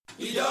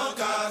he don't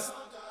cast.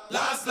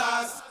 Last,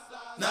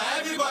 now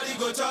everybody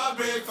go to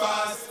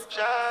breakfast.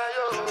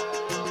 Chayo.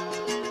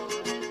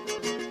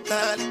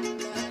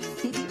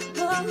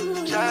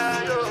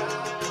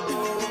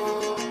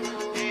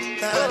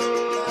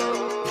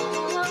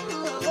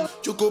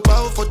 You go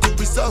bow for the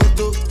result,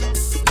 oh.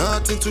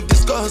 Nothing to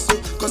discuss,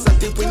 oh. Cause I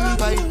did win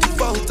by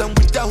default and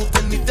without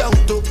any doubt,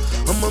 oh.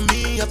 I'm a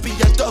me happy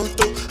adult,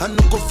 oh. I no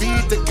go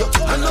feed the girl,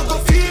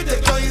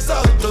 it's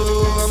out,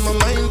 oh. I'm a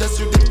mind that's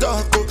you the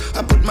talk, oh.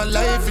 I put my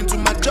life into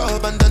my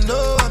job and I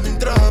know I'm in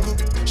trouble.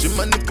 She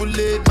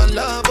manipulate my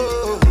love,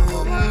 oh.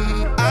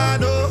 I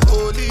know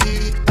holy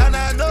and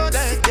I know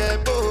that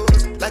get both.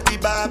 Like the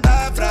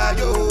Baba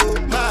Frayo,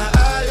 my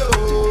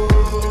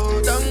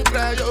ayo, don't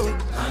cry, yo.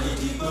 I need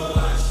people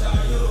and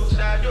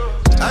shadow.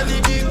 I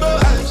need people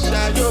and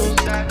shadow.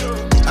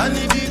 I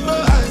need people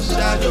and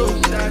shadow.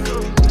 Shadow.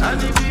 I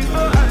need people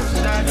and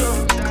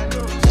shadow.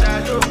 I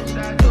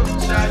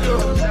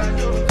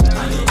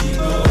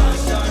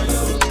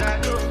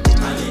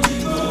need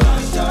people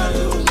and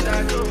shadow.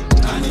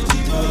 I need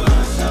people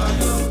and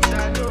shadow.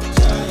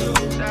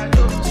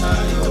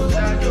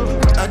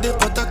 I dey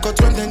put a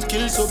cut when them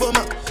kill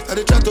Obama. I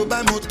dey try to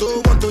buy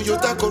moto, one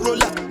Toyota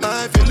Corolla.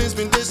 My feelings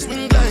been they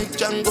swing like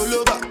Django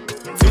Lover.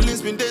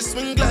 Feelings been they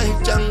swing like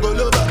Django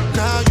Lover.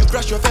 Now you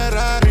crash your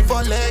Ferrari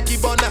for Lucky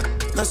Burna.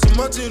 Now some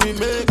more to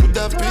remake could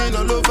have been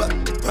all over.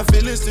 My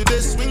feelings today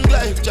swing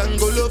like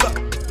Django Lover.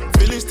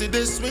 Feelings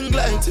today swing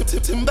like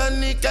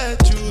Timbani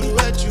at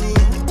you.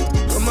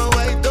 I'm a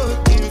white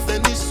dog in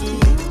Venice.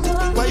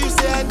 Why you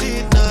say I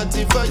did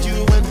nothing for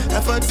you when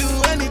if I do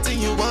anything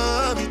you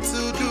want me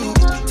to do?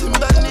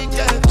 Timbani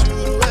at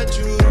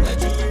you.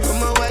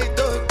 I'm a white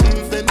dog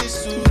in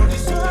Venice.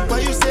 Why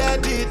you say I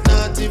did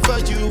nothing for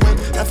you when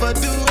if I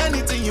do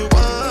anything you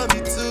want me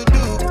to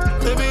do?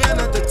 Maybe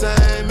another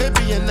time,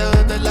 maybe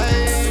another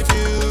life.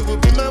 You will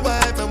be my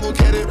wife and we'll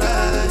get it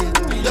right.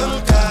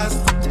 Young cast,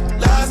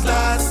 last.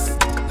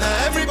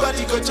 Now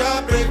everybody go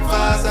to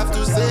breakfast. Have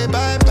to say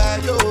bye-bye,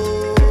 yo.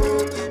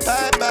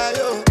 Bye-bye,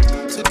 yo.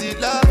 To the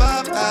love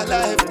of my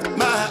life.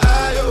 My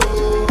ayo,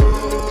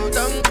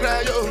 don't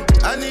cry, yo.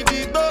 I need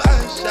people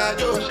and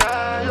shadow.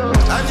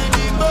 I need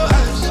people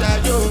and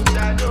shadow.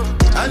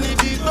 I need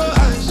people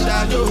and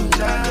shadow.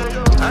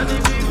 I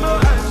need people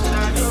and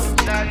shadow.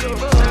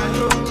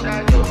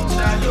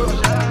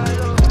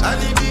 I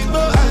need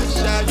people and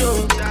shadow.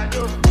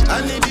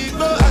 I need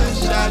people and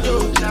shadow.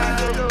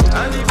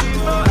 I need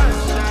people and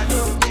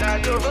shadow.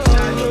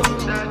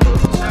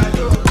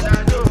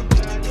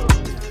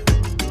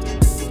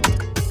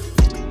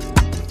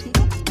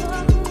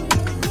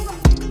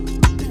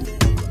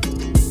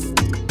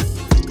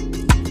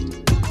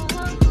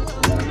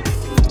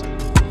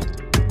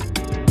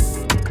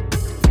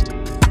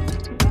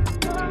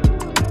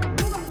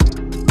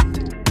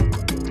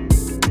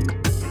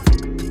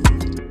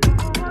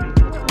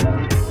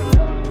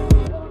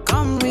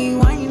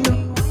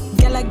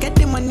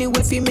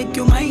 If you make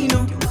you mine,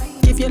 oh.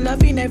 Give your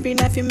loving every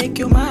night, you make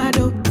you mad,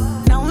 oh.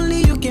 Now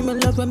only you give me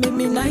love and make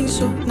me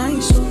nice, oh.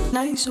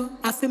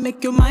 I feel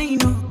make you mine,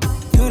 oh.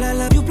 Girl, I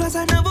love you, plus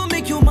I never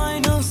make you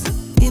minus.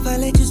 If I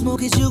let you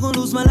smoke it, you gon'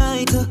 lose my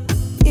lighter.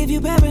 If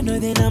you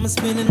paranoid, then I'ma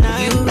spend the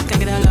night. You can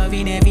get that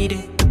loving every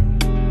day.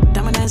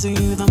 Diamond dancing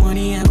you, the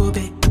money I go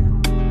pay.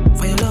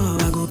 For your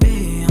love, I go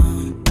pay,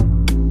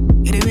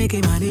 it ain't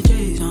making my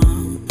DJs,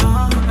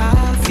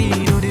 I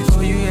feel all day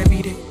for you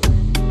every day.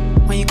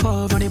 When you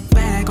call for the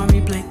back on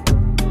replay.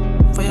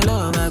 For your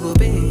love I go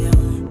pay,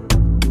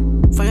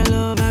 for your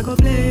love I go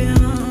play,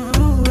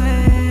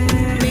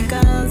 Make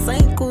a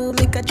psycho,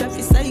 make a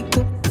traffic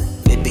psycho.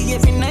 Baby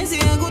every night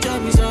say I go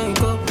drive me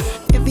psycho.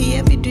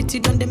 Every duty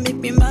done they make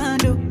me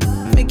mad, oh.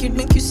 Make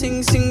you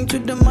sing to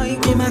the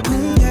mic. In my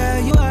queen girl,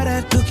 you are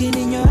that looking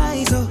in your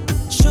eyes, oh.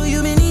 Show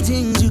you many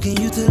things you can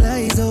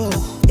utilize, oh.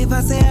 If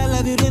I say I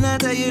love you, then I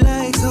tell you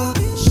like so.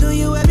 Show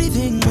you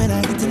everything when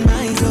I get in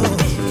my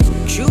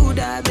zone. True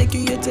that make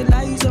you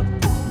utilize up.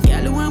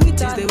 Girl, when we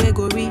taste the way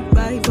go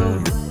revive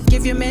up.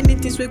 Give you many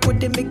things we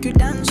could they make you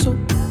dance up.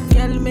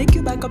 Girl, make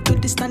you back up to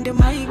the standing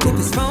mic. If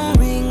his phone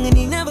ring and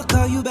he never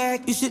call you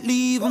back, you should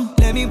leave him.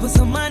 Let me put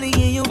some money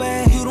in your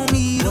bag. You don't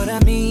need him. What I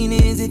mean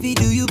is if he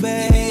do you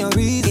bad, ain't no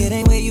reason. It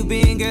ain't where you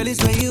been, girl,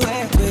 it's where you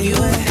at. Where you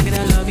at? Look at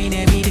that loving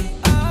every day.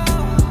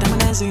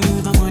 Diamond dancing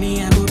you, the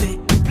money I go pay.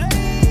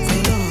 For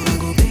your love I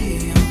go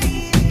pay.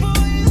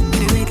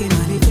 It ain't making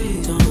money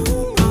days,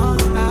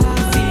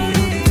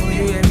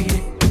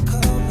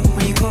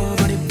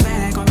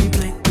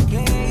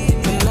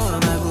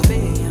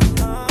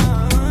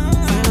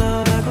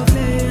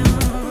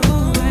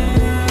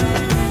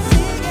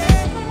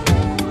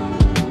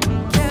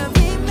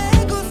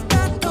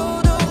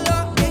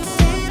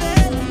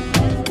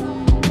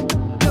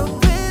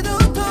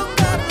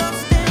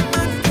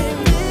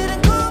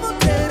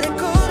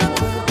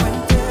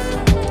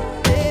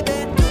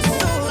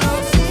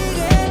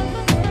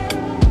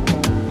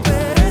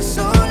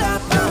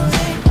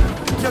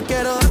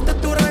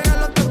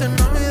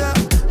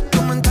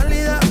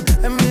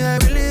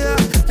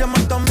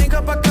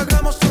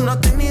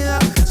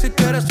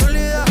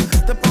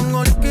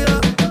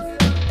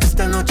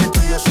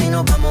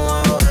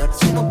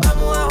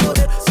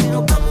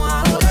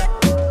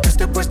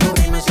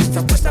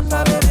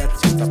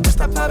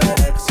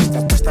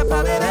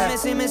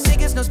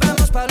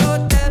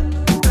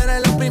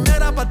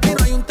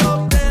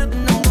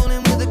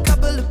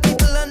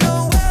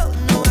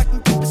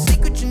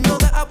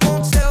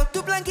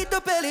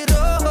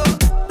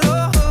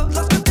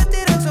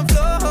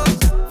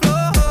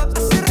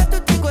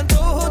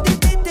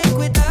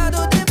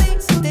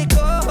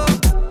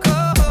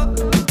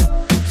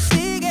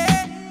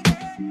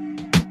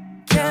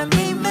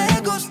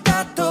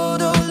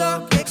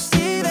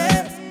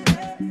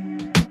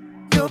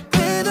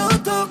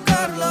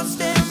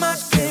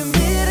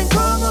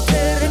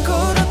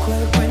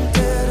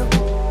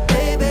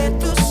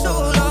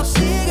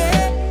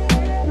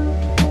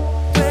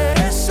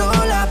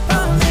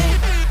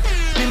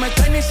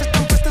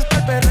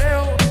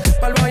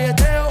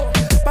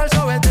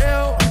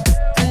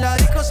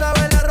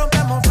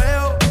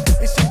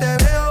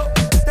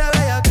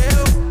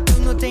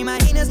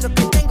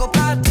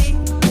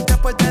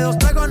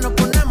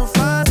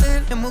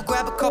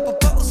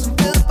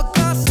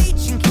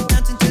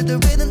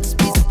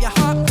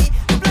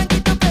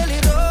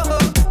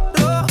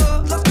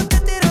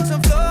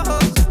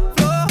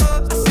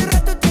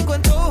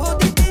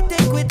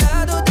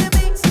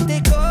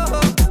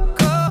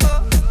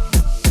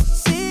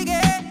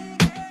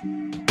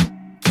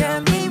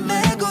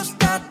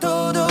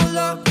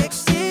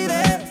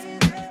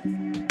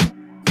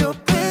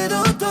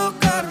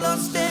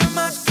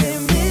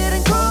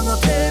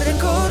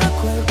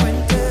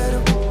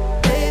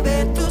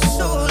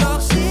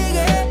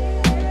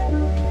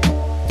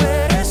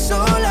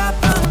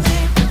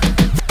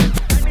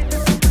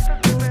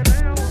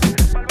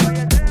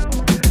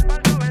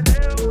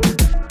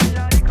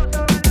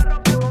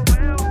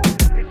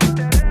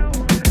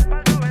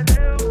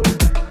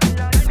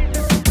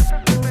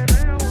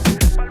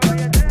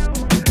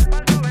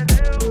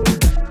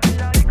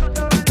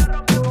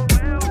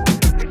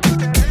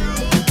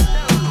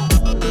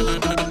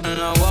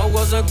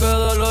 te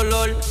queda el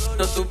olor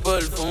de tu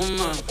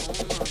perfume.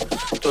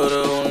 Tú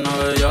eres una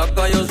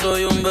bellaca, yo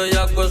soy un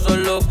bellaco, eso es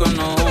lo que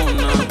nos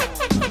une.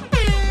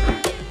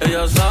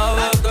 Ella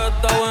sabe que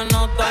está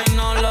buenota y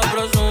no la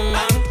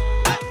presumen.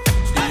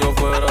 Si yo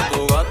fuera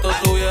tu gato,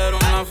 subiera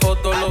una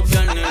foto los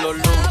viernes y los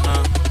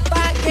lunes.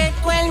 Pa' que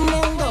todo el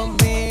mundo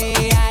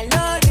vea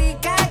lo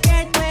rica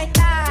que tú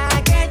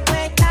estás, que tú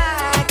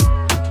estás.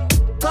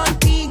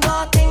 Contigo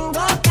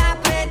tengo que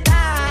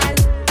apretar.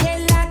 Y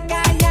en la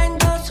calle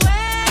ando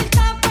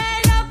suelto,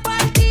 pero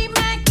por ti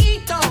me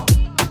quito.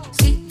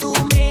 Si tú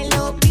me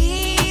lo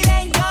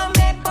pides, yo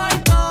me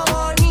porto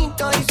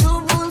bonito y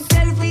subo un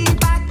selfie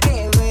pa'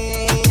 que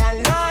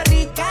vean lo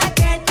rica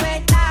que tú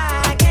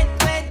estás, que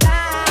tú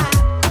estás.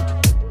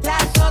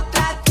 Las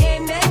otras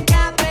tienen que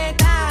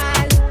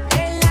apretar.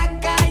 En la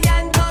calle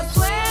ando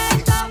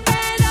suelto,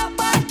 pero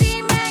por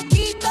ti me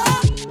quito.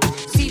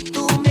 Si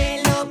tú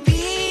me lo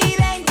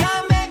pides, yo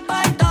me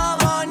porto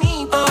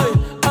bonito.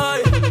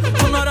 Ay,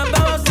 tú no eres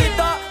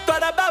bebecita, tú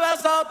eres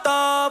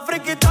bebesota.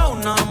 Friquita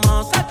una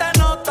más, se te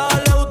nota.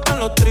 Le gustan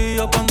los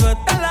tríos cuando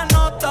está en la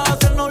nota.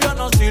 Si el novio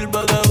no sirve,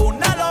 de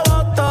una lo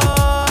bota.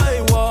 Ay,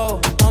 wow,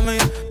 mami,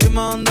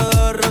 dime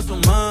dónde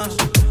resumes.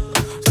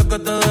 Sé que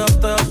te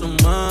dejaste de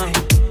asumir.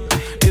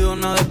 Y de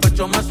una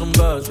despecho me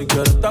zumbé. Si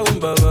quieres te hago un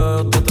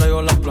bebé, te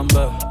traigo la plan B.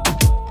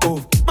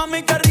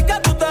 Mami, qué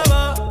rica tú te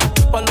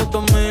ves. Pa' los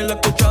 2000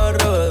 escucha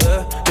RBD.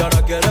 Y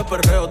ahora quieres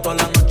perreo toda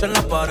la noche en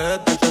la pared.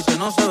 Que si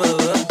no se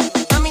bebe.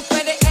 Mami, tú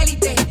eres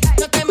élite,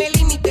 no te me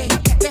limites.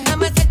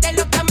 Déjame hacerte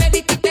lo que me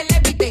dijiste,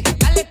 levite.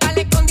 Dale pa'l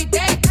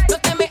escondite, no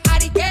te me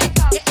ariques.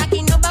 Que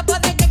aquí no va a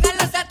poder llegar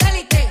los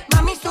satélites.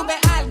 Mami, sube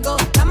algo,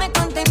 dame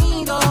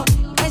contenido.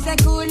 Ese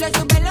culo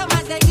súbelo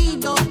más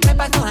seguido. Me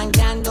paso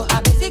jangueando,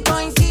 a ver si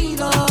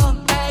coincido.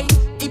 Ey,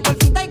 y por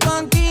fin estoy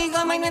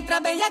contigo. May, nuestra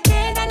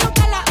bellaquera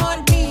nunca la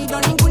olvido.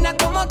 Ninguna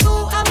como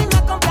tú a mí me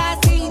ha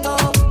complacido.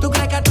 Tú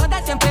crees que a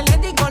todas siempre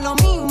les digo lo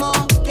mismo.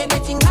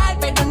 Quieres chingar,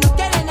 pero no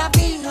quieres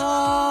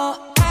navijo.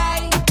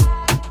 Ey,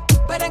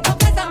 pero en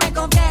confianza me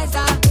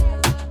confiesa.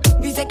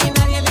 Dice que a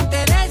nadie le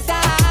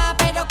interesa,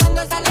 pero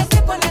cuando sale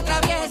se pone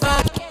traviesa.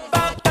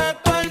 Pa' que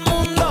todo el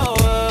mundo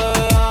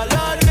vea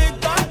lo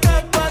rica que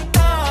tú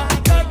estás,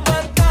 que tú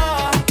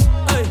estás.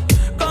 Ey,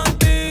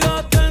 contigo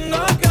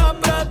tengo que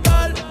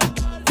apretar.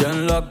 Y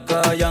en la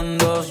calle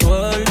ando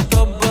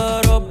suelto,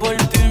 pero por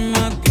ti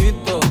me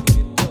quito.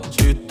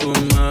 Si tú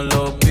me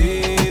lo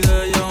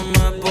pides, yo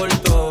me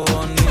porto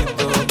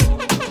bonito.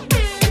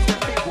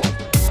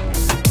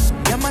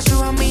 Llama a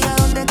su amiga,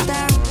 ¿dónde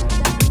está?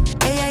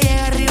 Ella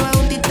llega arriba de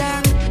un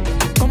titán.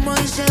 Como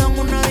dice Don,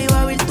 una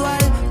diva virtual.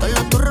 Todos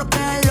los turros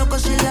quedan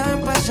locos si la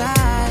ven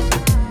pasar.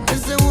 El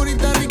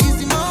segurita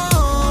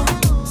riquísimo,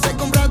 se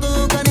compra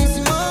todo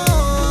carísimo.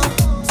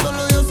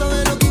 Solo Dios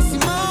sabe lo que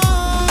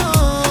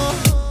hicimos.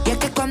 Y es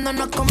que cuando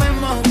nos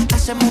comemos,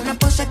 hacemos una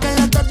pose que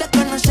los dos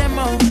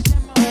desconocemos.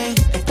 Ey,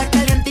 está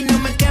caliente y no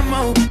me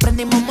quemo.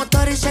 Prendimos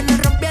motor y se nos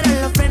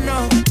rompieron los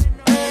frenos.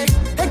 Ey,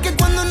 es que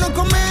cuando nos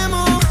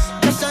comemos,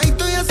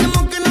 casadito y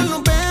hacemos que no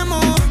nos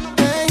vemos.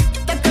 Ey,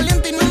 está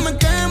caliente y no me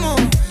quemo.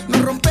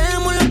 Nos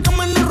rompemos, la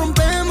cama nos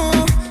rompemos.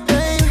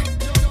 Ey,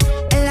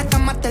 En la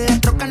cama te la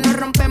troca, nos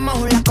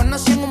rompemos. La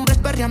conocí en un break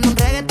perreando un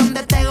reggaeton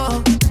de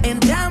tego.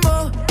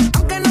 Entramos,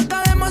 aunque no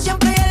cabemos,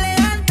 siempre hay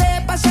elegante.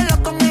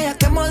 Pásalo con ella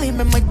que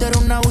modime, tú eres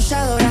una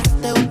abusadora.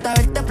 Te gusta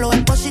verte flow,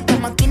 expósito,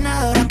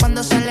 maquinadora.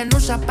 Cuando sale no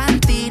usa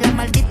panty, la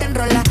maldita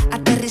enrola.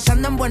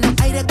 Aterrizando en Buenos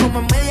Aires como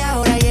en media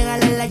hora.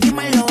 Llegale en la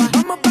Gima y Loa.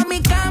 Vamos pa'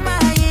 mi cama,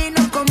 allí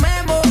nos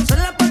comemos.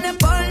 Solo pone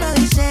porno,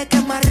 dice que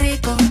es más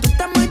rico. Tú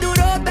estás muy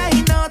durota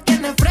y no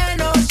tienes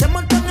freno. Se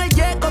montó en el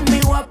jet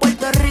conmigo a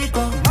Puerto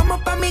Rico.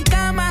 Vamos pa' mi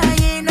cama,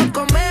 allí nos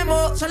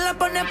comemos. Solo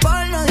pone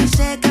porno,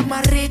 dice que es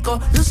más rico.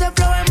 Luce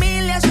flow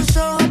Emilia, sus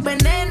ojos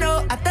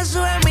veneno. Hasta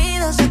sus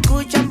gemidos se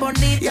escuchan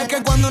bonitos. y es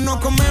que cuando nos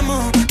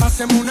comemos,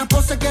 hacemos una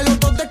pose que los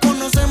dos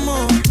desconocemos.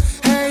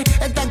 Hey,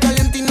 está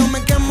caliente y no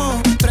me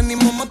quemo.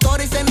 Prendimos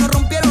motor y se nos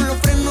rompieron los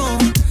frenos.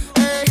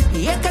 Hey,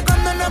 Y es que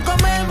cuando nos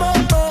comemos,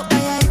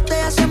 calladito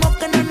y hacemos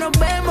que no nos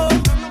vemos.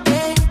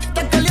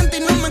 está caliente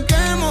y no me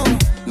quemo.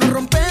 Nos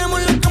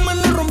rompemos, la cama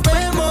nos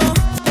rompemos.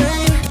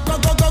 Hey, go,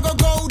 go, go, go,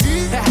 go,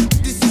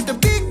 this is the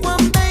big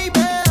one,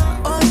 baby.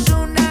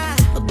 Ozuna,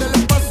 No te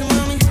lo pases,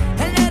 mami.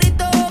 el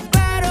negrito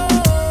claro.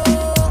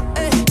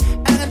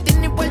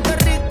 Argentina y Puerto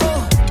Rico.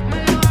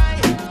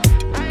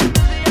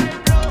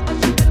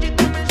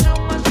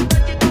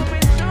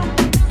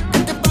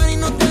 Este party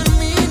no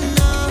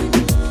termina.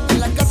 En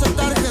la casa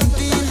está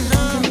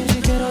Argentina. Ni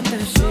siquiera te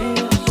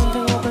sigo, no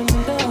tengo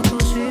pendiente de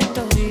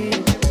cositas.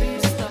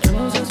 Yo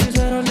no sé si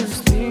será el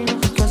destino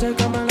que hace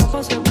que me la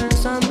pase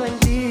pensando en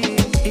ti.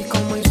 Y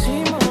como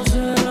hicimos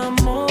el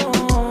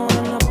amor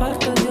en la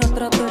parte de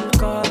atrás del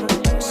carro,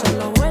 se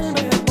lo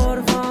vuelve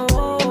por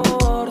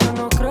favor. Yo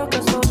no creo que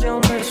esto sea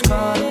un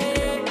descaro.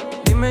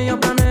 Dime, yo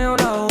planeo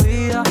la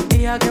huida y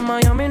ya que en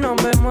Miami nos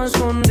vemos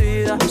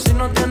escondidas. Si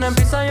no tienes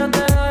visa yo te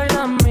doy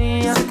la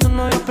mía. Si tu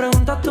novio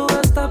pregunta tú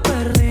estás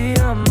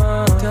perdida,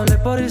 ma. Te hablé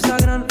por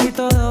Instagram y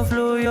todo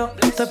fluyó.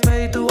 Te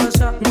pedí tu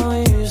WhatsApp, no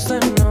dijiste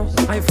no.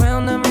 Ahí fue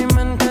donde mi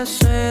mente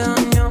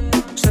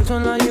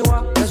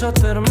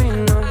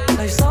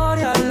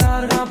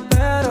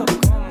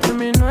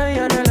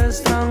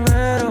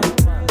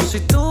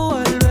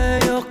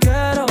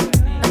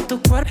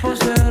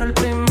ser el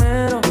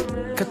primero.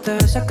 Que te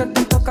besa, que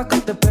te toca, que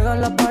te pega a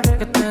la pared.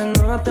 Que te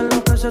desnuda, te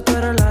enloquece, tú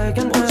eres la de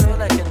quien te ve.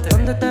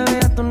 Donde te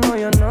veas tu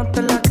novio no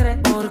te la crees.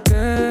 ¿Por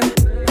qué?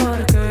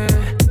 ¿Por qué?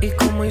 Y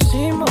como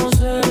hicimos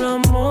el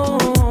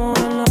amor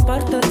en la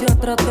parte de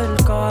atrás del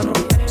carro.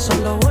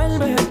 Solo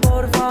vuelve,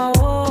 por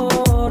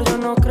favor. Yo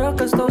no creo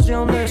que esto sea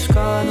un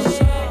descaro.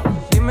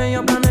 Dime,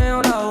 yo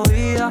planeo la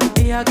huida.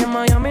 Y aquí en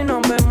Miami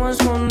nos vemos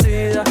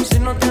escondidas. Si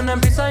no tienes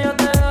visa, yo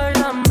te doy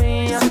la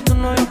mía. Si tu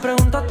novio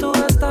pregunta, tú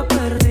estás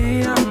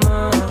perdida,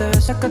 ma. Te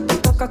besa, que te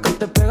toca, que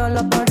te pega a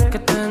la pared. Que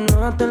te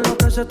desnuda, te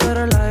enloquece, tú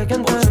eres la de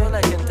quien te ve.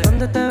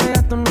 Donde te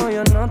veas tu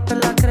novio no te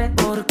la crees.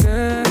 ¿Por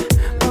qué?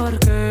 ¿Por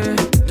qué?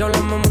 Yo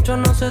hablamos mucho,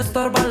 no se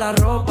estorba la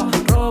ropa,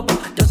 ropa.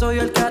 Yo soy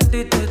el que a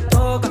ti te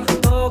toca,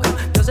 toca.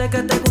 Yo sé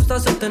que te gusta,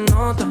 se te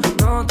nota,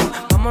 nota.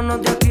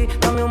 Vámonos de aquí,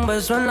 dame un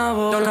beso en la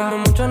boca. Yo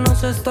hablamos mucho, no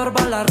se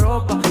estorba la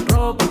ropa,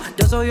 ropa.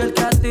 Yo soy el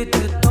que a ti te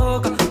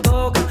toca,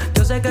 toca.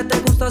 Yo sé que te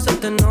gusta, se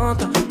te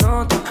nota,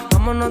 nota.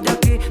 Vámonos de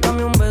aquí,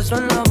 dame un beso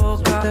en la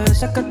boca. Te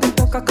besa, que te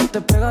toca, que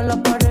te pega a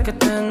la pared. Que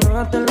te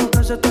desnuda, te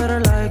enloquece, tú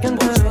eres la de quien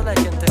te ve.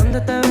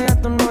 Donde te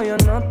veas tu novio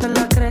no te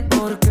la crees.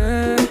 ¿Por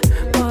qué?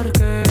 ¿Por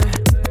qué?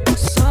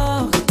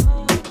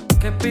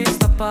 ¿Qué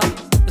pista, pa?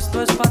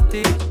 Esto es pa'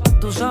 ti.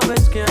 Tú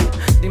sabes quién,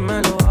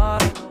 dímelo,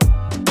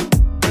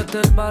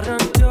 desde el barrio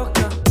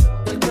Antioquia,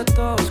 el que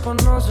todos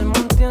conocen,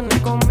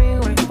 mantiene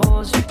conmigo y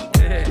vos. ¿Te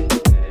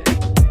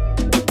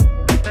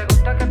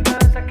gusta que te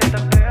bese, que te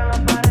pegue a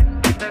la pared?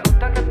 ¿Te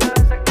gusta que te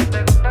bese, que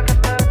te gusta que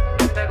te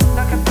bese? ¿Te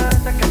gusta que te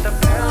bese, que te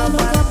pegue a la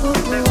pared?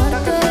 ¿Te gusta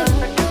que te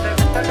bese, que te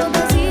gusta que te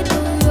bese?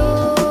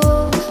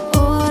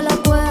 Ojalá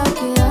pueda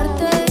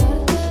quedarte,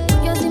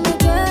 porque así me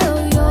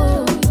quedo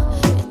yo.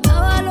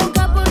 Estaba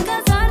loca por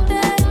casarte,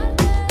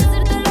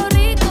 hacerte lo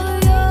rico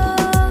yo.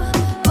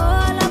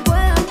 Ojalá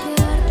pueda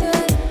quedarte,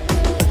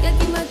 porque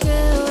aquí me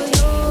quedo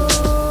yo.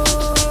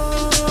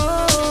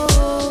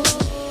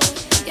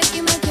 Porque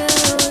aquí me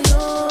quedo yo.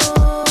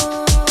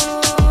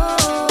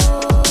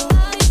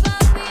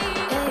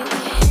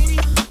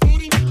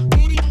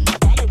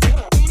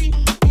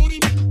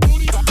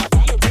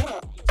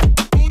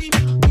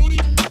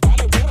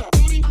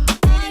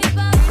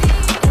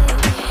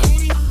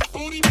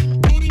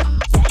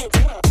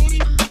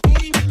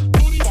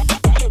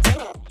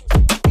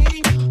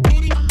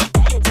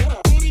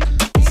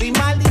 Sin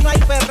Maldi no hay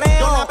perreo.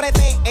 Yo la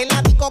apreté en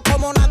la disco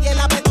como nadie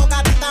la apretó.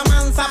 Gatita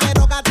mansa,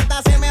 pero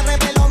gatita se me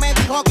reveló. Me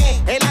dijo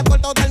que el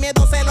alcohol todo el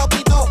miedo se lo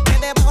quitó. Que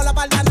debajo la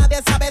palda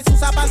nadie sabe si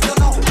usa panty o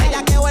no.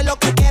 Bellaqueo es lo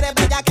que quiere,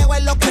 bellaqueo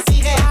es lo que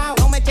sigue.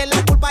 No me eches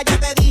la culpa, ya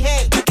te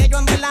dije que yo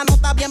en verdad no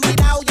está bien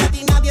virado y a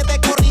ti nadie te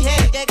corrige.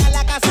 Llega a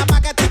la casa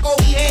pa' que te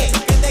cobije.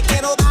 Que te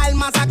quiero dar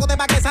más saco de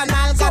pa' que esa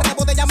nalga.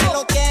 Rebote ya me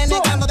lo tiene,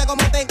 cándote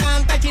como te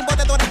encanta. El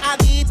chimbote tú eres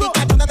adicto y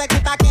cachonde te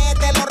gusta que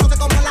te lo roce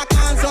como la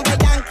canción de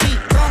Yankee.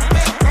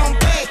 Rompe,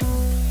 rompe.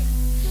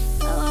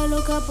 Estaba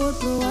loca por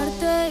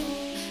probarte,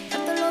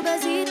 darte los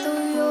besitos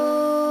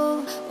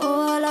yo.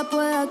 Ojalá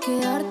pueda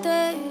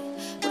quedarte,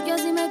 porque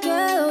así me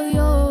quedo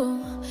yo.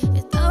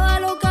 Estaba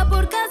loca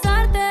por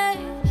casarte,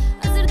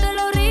 hacerte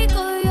lo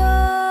rico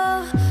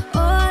yo.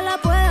 Ojalá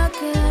pueda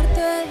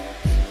quedarte,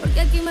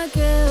 porque aquí me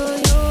quedo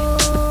yo.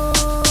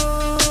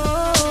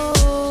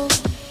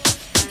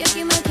 Porque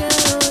aquí me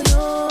quedo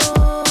yo.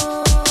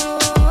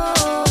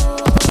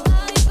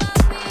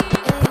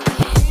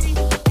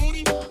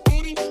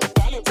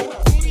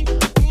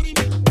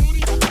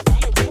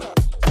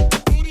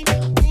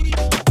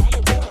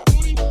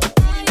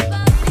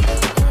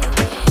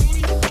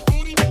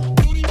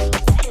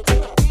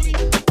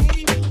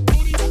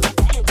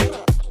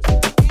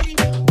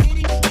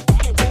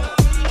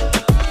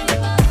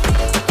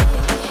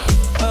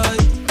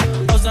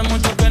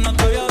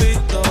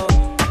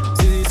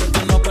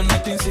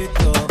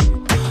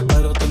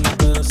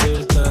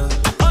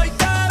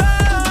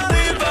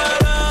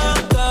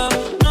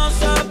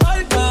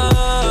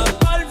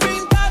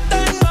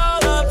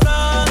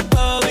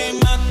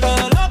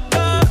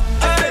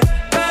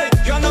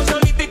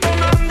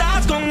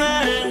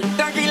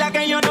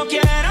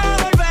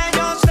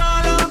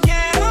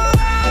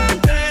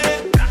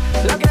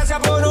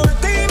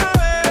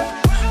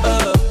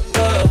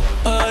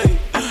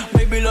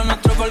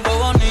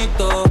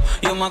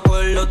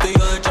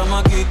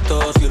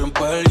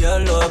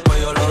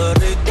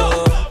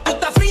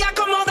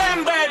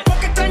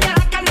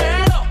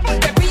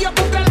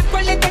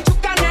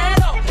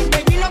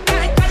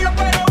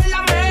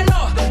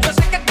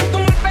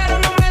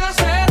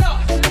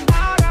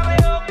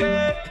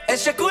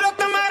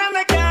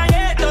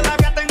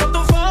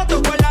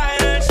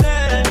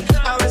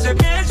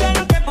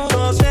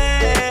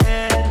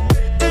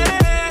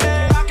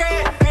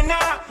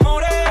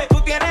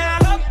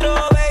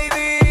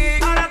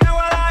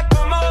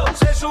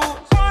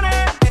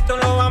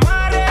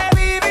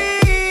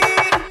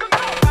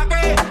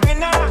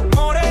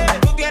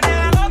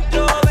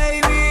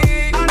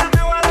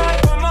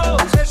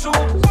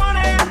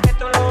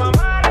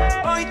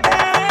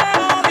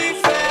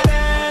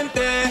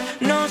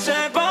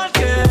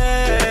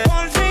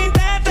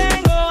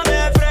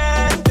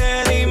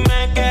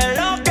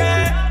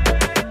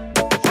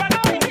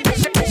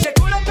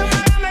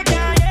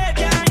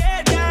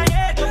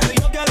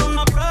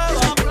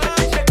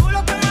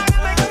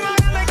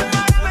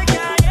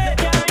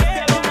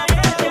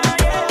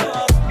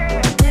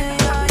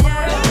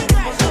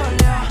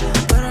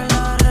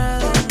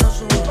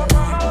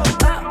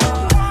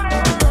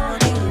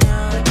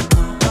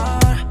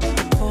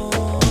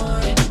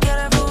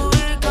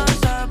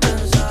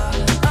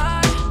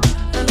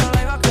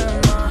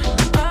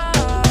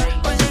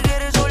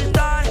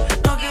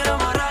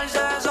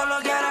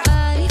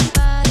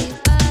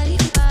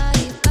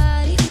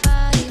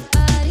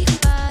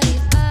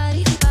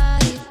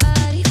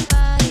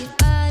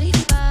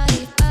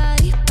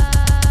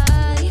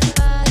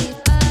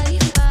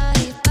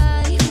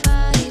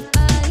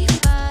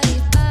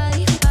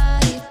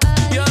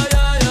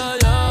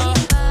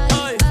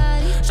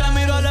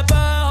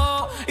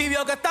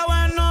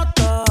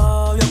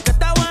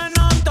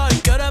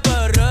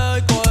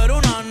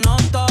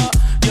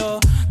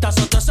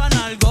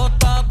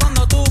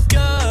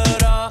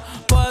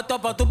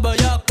 todas tus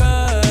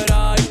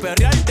bellaqueras y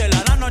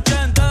perreártela la noche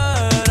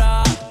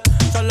entera.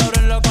 Solo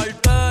abren la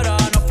cartera,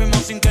 nos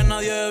fuimos sin que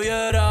nadie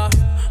viera.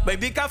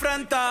 Baby, que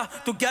afrenta,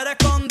 tú quieres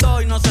con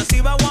dos y no sé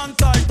si va a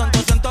aguantar tanto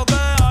siento que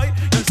hay.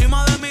 Y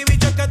encima de mi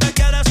bicho es que te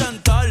quieres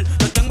sentar.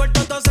 Te tengo el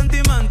toto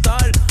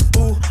sentimental,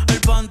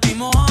 el panty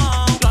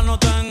mojado. La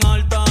nota en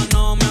alta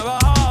no me ha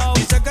bajado.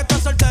 Dice que está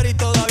soltera y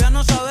todavía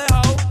no se ha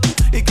dejado.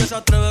 Y que se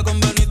atreve con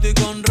Benito y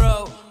con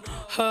Raúl.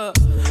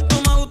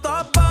 Tú me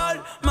gustas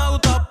par,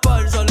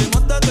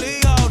 salimos de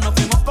trío, nos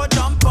fuimos pa'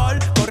 champar,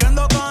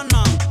 corriendo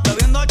cana,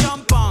 bebiendo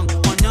champán,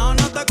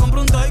 mañana te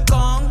compro un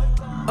Taycan.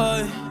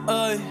 Ay,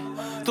 ay,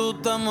 tú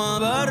te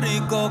mueves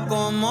rico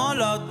como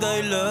las de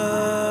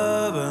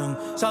Eleven.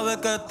 Sabes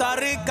que está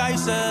rica y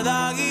se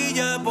da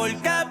guille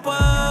porque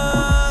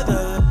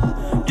puede.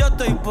 Yo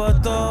estoy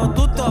puesto,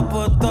 tú estás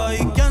puesta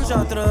y ¿quién se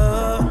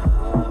atreve?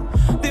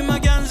 Dime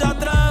quién se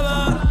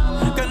atreve,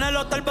 que en el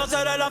hotel va a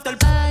ser el after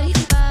party.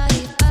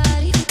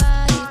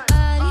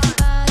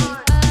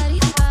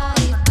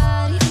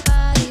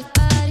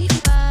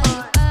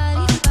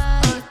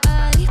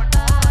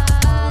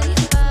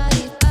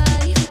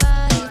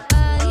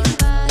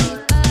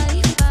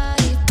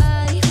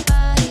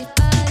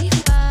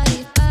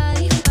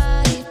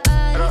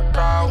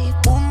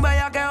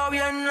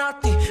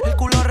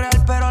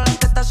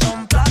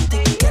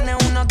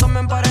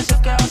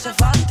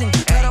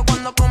 Pero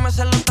cuando come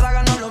se lo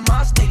traga, no lo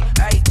mastic.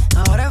 Ey,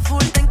 ahora es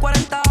full time,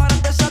 40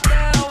 horas de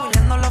sateo.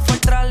 Viéndolo fue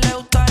atrás, le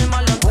gusta el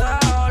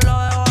maloteo. Lo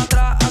dejo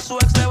atrás, a su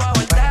ex le bajo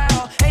el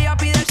dedo. Ella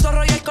pide el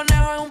zorro y el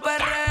conejo es un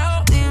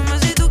perreo. Dime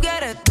si tú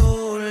quieres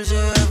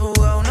dulce,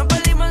 fuga una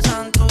película en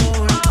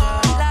Santurce.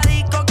 La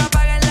disco que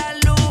apaguen las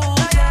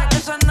luces, que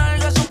esas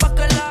nalgas son pa'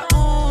 que la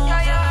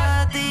use.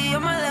 De ti yo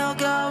me dejo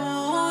que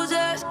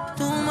abuses,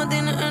 tú me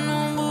tienes en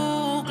un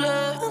bucle.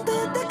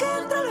 Antes de que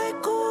entre lo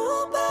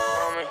escupe,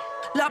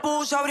 la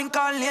puse a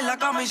brincar y en la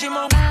cama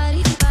hicimos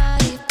party,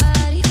 party,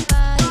 party,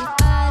 party,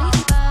 party,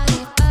 party,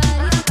 party,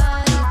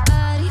 party,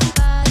 party, party,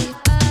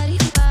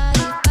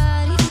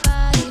 party, party, party,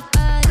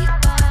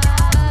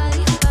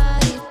 party,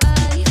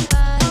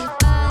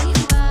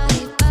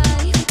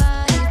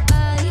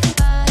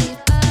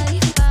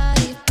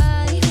 party,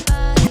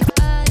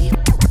 party,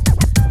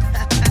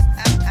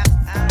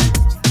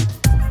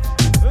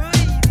 Uy,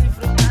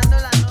 disfrutando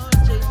la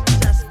noche y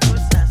muchas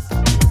cosas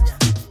bellas.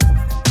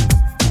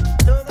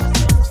 Todos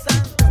son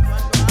santos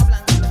cuando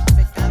hablan de los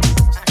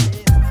pecados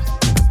ajenos.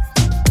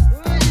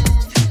 Uy,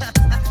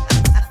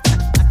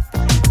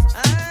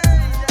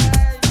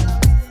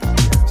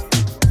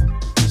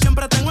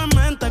 Siempre tengo en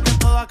mente que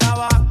todo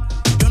acaba.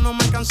 Yo no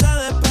me cansé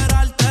de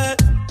esperarte.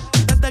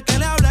 Desde que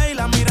le hablé y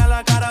la miré a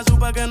la cara,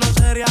 supe que no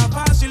sería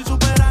fácil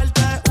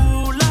superarte.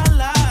 La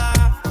la,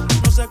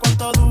 no sé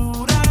cuánto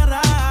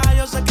durará.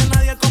 Yo sé que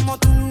nadie como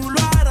tú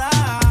lo hará.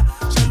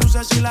 Se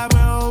luce si la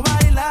veo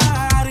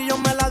bailar y yo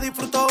me la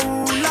disfruto.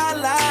 La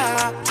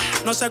la,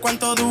 no sé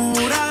cuánto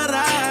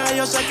durará.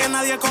 Yo sé que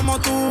nadie como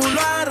tú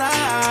lo hará.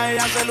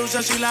 Ella se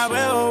luce si la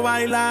veo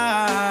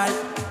bailar.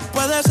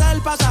 Puede ser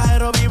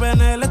pasajero, vive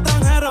en el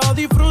extranjero.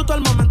 Disfruto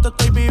el momento,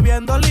 estoy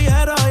viviendo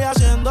ligero y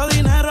haciendo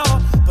dinero.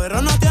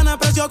 Pero no tiene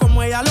precio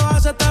como ella lo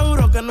hace, te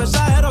juro que no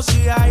exagero.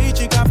 Sigue ahí,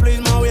 chica,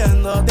 please,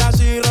 moviéndote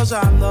así,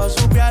 rozando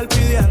su piel,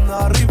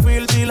 pidiendo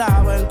refill. Si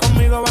la ven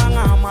conmigo van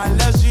a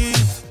amarle, sí.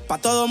 Pa'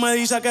 todo me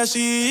dice que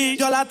sí.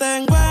 Yo la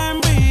tengo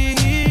en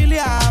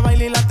vigilia,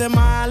 baila y las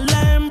demás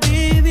le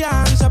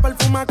envidian. Se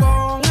perfuma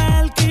con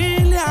el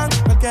Kilian,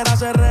 cualquiera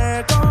se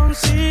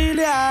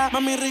reconcilia.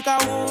 Mami rica,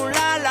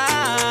 La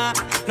la,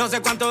 no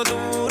sé cuánto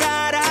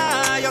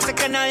durará. Yo sé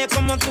que nadie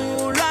como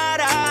tú lo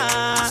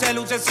hará. Se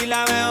luce si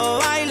la veo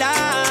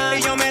bailar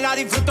y yo me la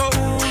disfruto.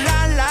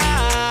 La la,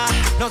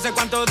 no sé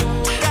cuánto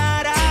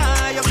durará.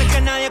 Yo sé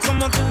que nadie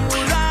como tú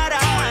lo hará.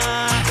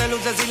 Se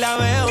luce si la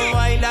veo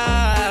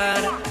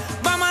bailar.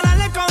 Vamos a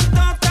darle con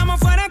todo, estamos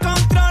fuera de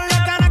control.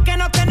 Las ganas que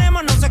no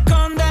tenemos no se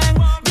esconden.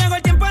 Llegó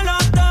el tiempo en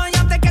los dos y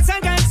antes que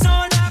salga el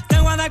sol te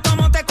voy a dar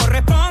como te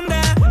corresponde.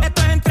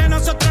 Esto es entre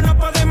nosotros, no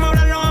podemos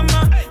hablarlo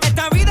jamás.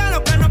 Esta vida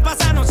lo que nos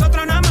pasa a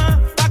nosotros nada más.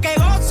 Pa' que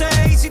goce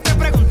y si te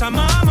preguntas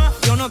mamá,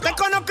 yo no te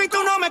conozco y tú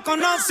no me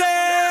conoces.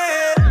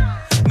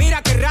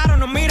 Mira qué raro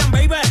nos miran,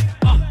 baby.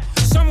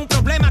 Somos un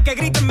problema que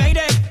griten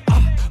mayday.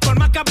 Por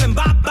más que hablen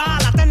baba,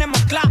 la tenemos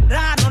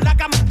clara. No le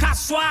hagamos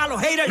caso a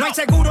los haters. No hay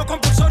seguro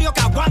compulsorio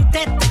que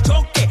aguante este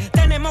choque.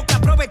 Tenemos que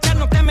aprovechar,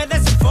 no te me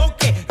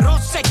desenfoque.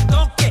 Roce y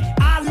toque,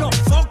 a los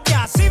foques.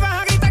 Así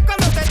vas a gritar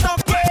cuando te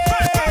toque.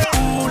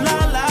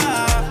 la la,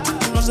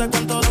 no sé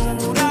cuánto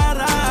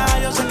durará.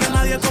 Yo sé que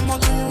nadie como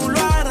tú lo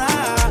hará.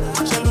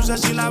 Se luce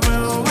si la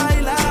veo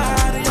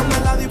bailar y yo me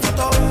la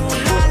disfruto.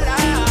 La la,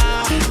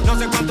 no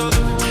sé cuánto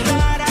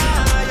durará.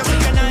 Yo sé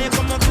que nadie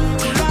como tú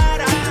lo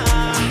hará.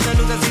 Se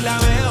luce si la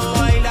veo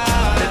bailar.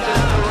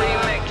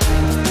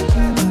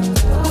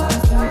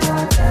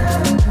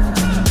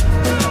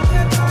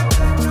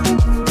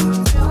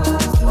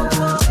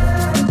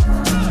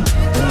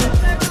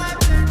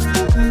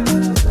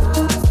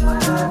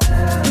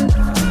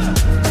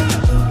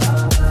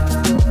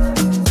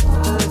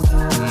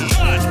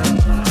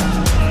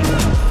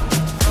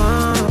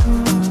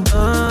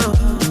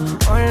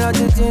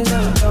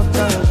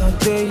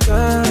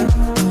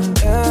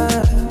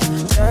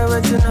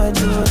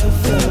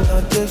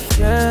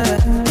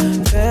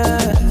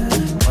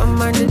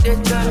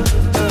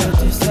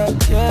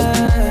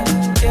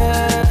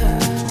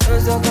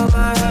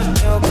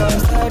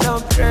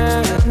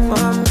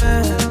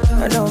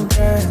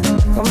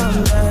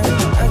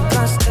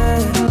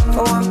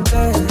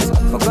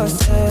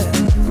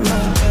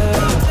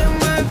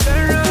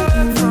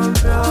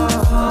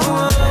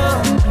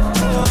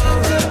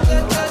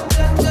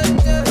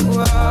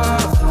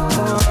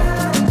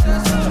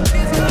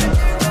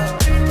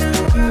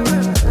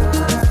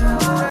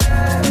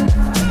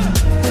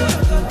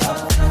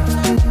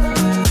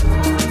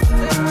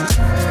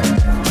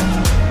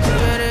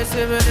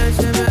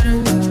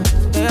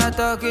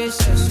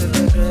 quise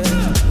ceder.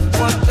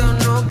 Cuánto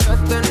no crees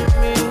en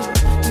mí,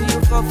 y yo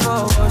por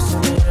favor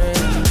seré.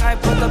 I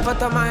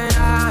put my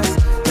eyes,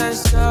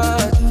 that's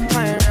good,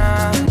 my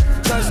eyes,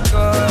 that's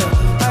good.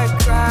 I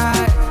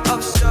cry,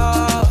 I'm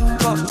sure,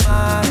 but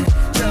my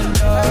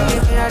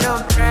love. I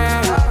don't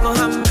pray,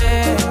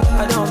 Mohammed,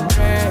 I don't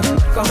pray,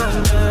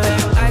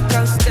 Mohammed. I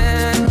can't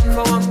stand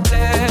for one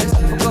place,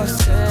 go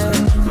say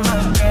my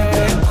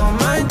babe. Oh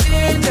my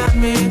dear,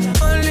 me,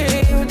 only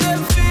you that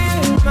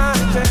feel my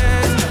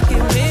best.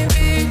 Give me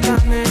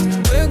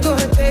vitamin, we're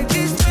gonna take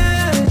these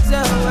pains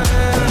away.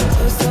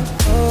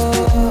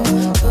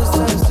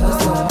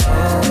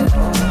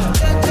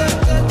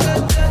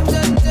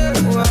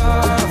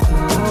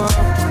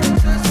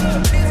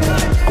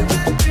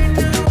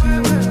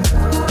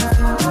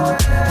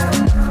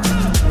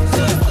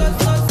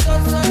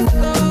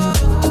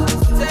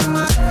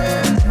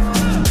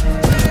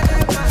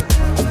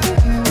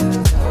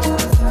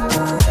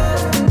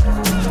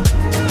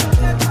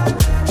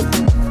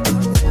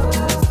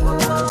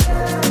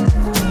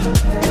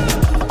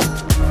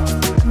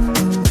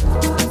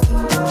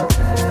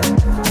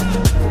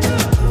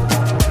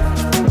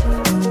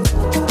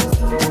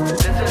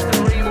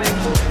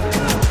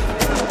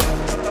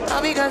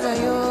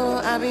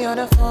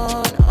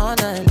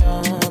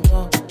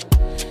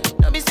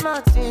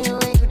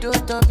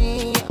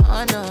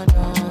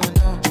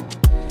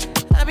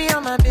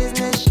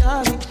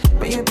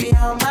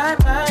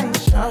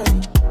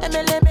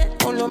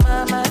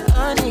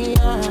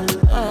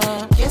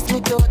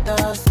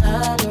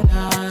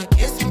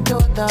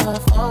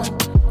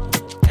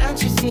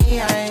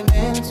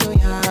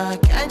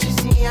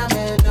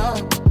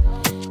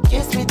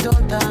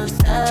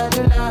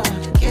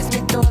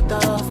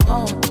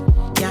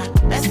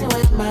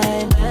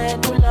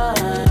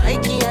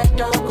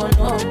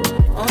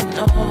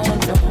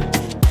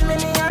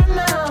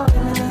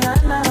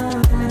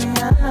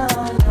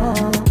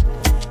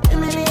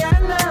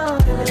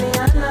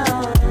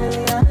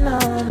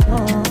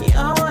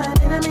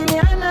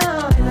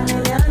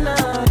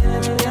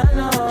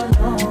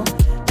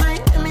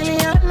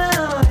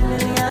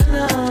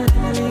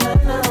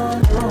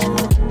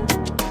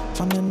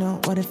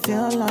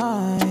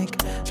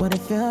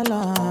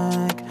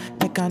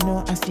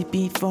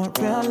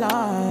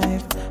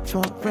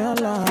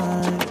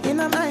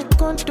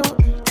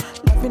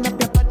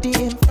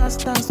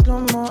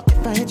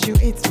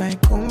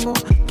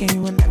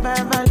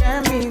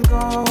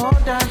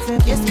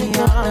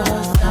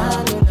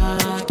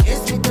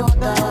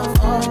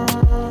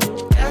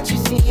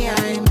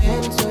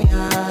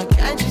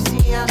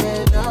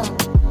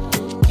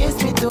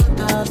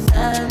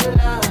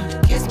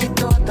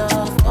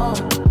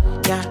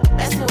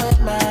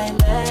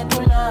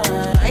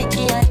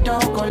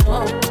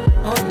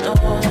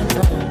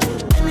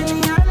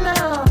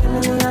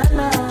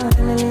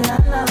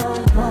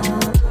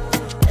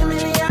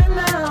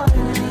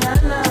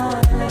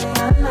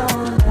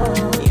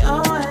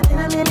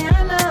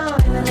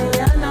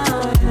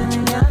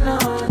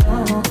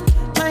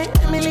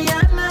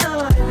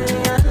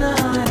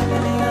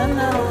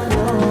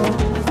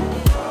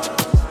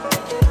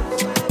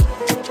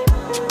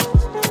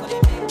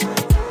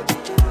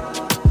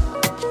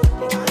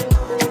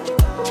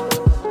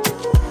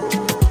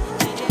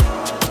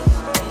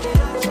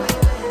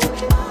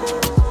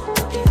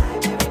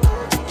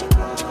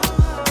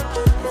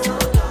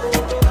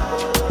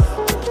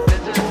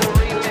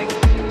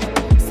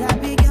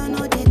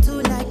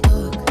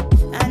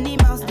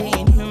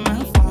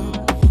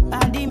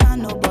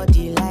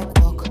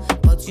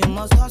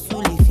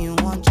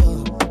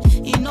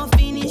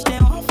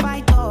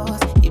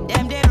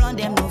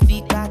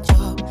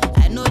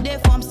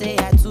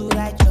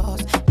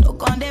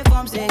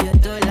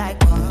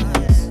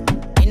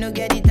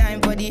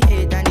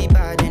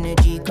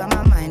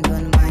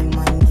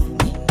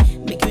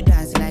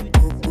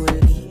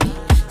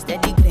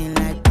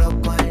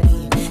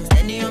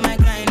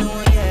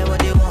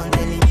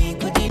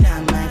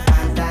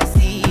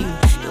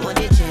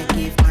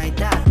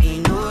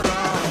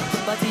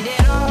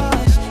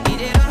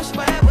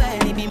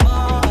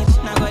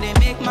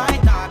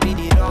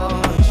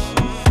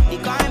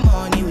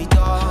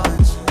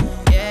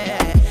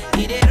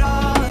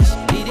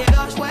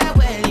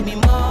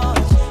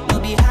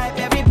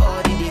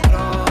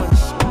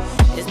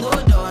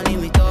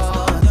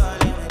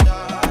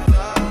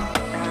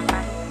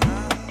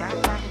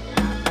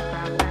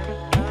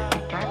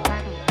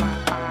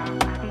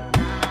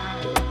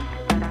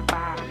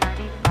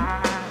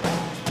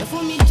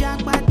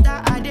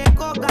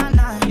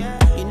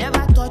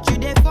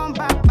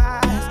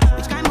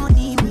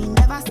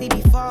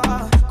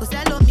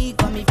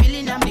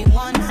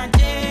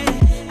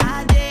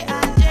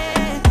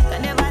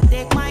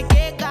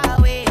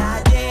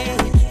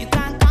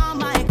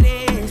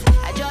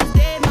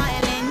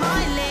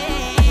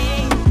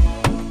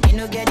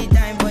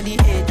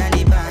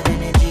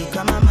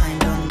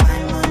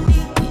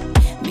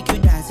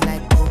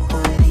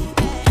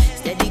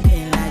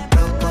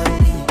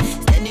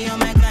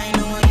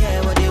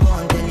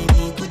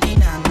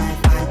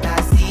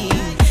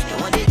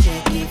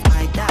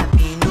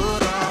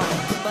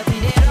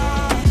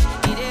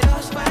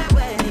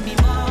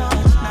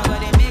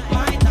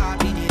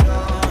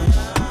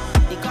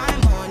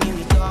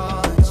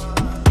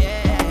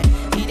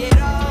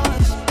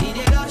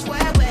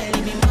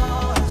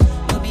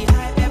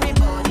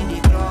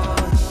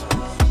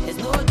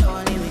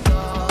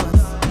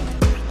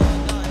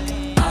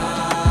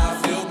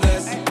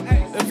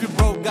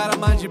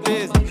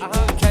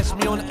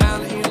 Picture me on the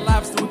island eating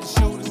lobster with the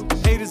shooters.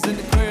 Haters in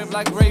the crib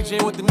like Ray J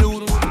with the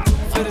noodles.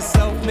 For the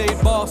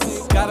self-made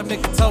boss, gotta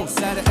make a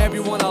toast. Out of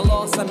everyone I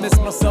lost, I miss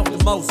myself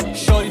the most.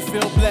 Shorty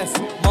feel blessed,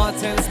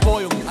 Montana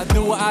spoiled. I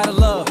do it out of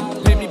love,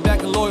 pay me back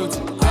in loyalty.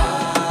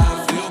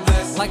 I feel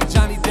blessed, like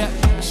Johnny Depp.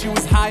 She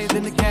was higher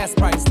than the gas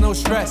price, no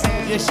stress.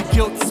 Yeah, she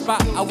killed the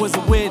spot, I was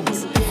a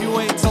witness. If you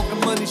ain't talking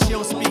money, she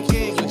don't speak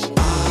English.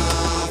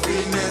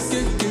 Happiness,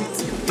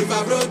 if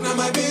I broke, now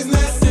my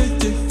business.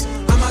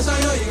 I'ma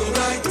show you, you go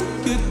right.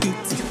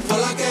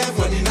 All I care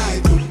for the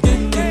night.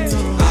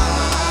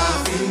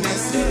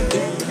 Happiness,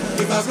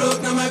 if I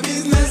broke, now my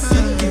business.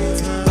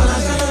 I'ma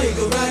show you, you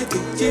go right.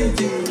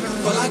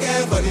 All I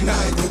care for the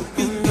night.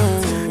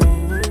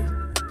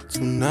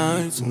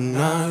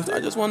 Tonight, I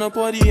just wanna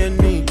party and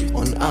me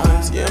on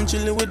ice. Yeah, I'm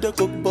chilling with the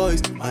cook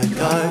boys, my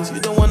guys. You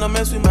don't wanna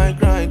mess with my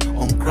grind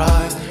on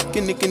Christ.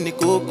 Kini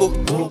coco.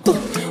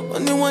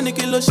 Only one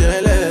kilo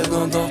shell,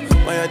 gongo.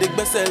 Why I dig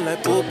best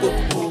like poco.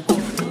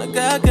 And I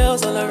got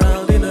girls all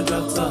around in a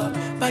drop top.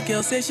 My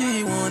girl say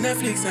she want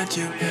Netflix and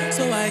chill,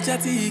 so I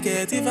chatty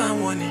get if I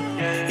want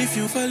it. If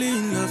you fall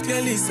in love,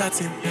 clearly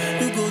satin.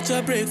 You go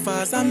to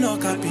breakfast, I'm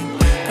not capping.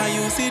 Can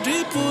you see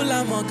drip pull,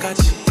 I'm not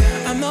catching.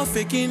 I'm not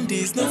faking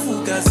this, no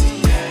fugazi.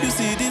 You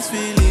see these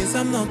feelings,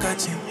 I'm not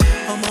catching.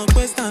 I'm on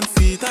quest and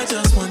feet, I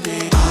just want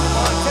it.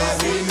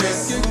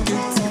 Happiness,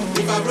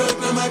 if I broke,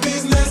 now my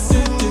business.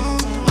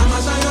 I'ma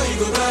shine, you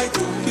go right.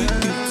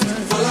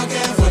 All I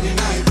care for the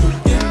night.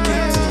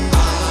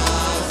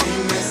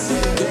 Happiness,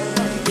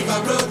 if I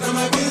broke, now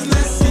my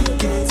business.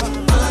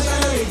 I'ma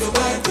shine, you go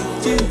right.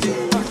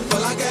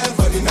 All I care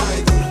for the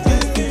night.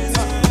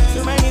 So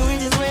many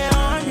wishes were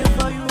on you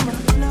for you, my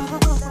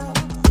love.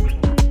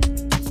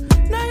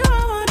 Now you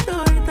want to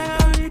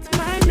retire with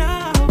my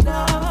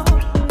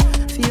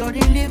love. See all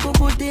the little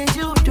good things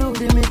you do,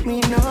 they make me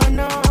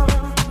no.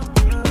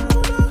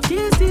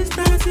 This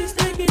distance is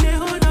taking a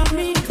hold of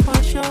me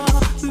for sure.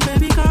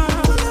 Baby, come.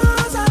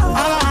 I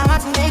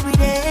want to make me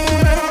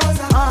there.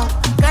 Oh,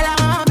 girl, I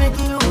want to make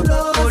you.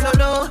 Oh,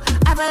 no.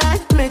 I feel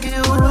like make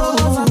you.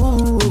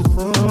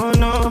 Oh,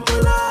 no.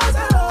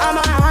 I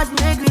want to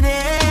make me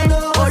there. Oh,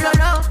 no.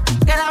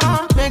 Girl, I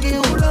want to make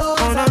you.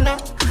 Oh, no.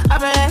 I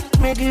feel like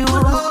make you.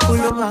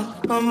 Pull over.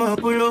 Come on,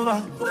 pull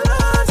over.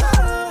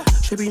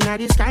 Should be not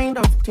this kind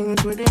of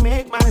things where they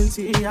make man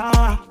see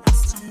ya.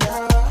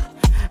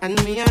 And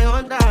me, I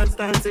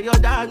understand, say your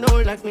dad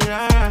know like me, See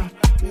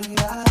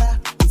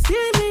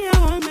me, I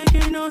won't make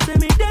you know, say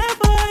me there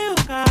for you,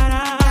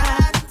 cara.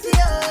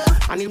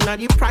 And if not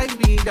the price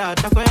be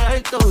that, I feel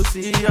like to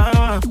see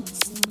ya.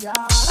 I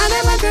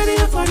never tell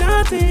you for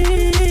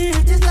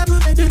nothing. This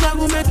love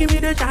will make me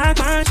the shark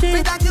machine.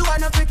 Without you,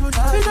 I'm not fit to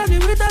love. Without you,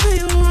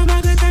 I'm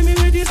not gonna tell me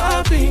with this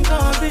hopping. I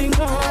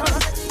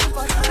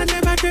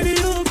never tell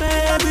you,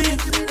 baby.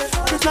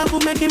 This love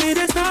will make me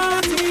the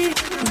starting.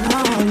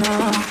 No.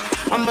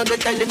 I'm gonna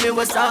tell me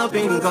what's up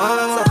in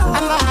God.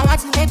 I'm gonna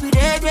watch you make me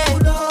dead.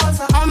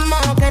 I'm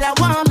gonna get I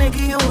wanna make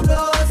you.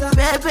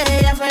 Baby,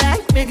 I feel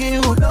like making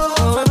you.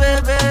 Oh,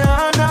 baby,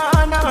 oh, no.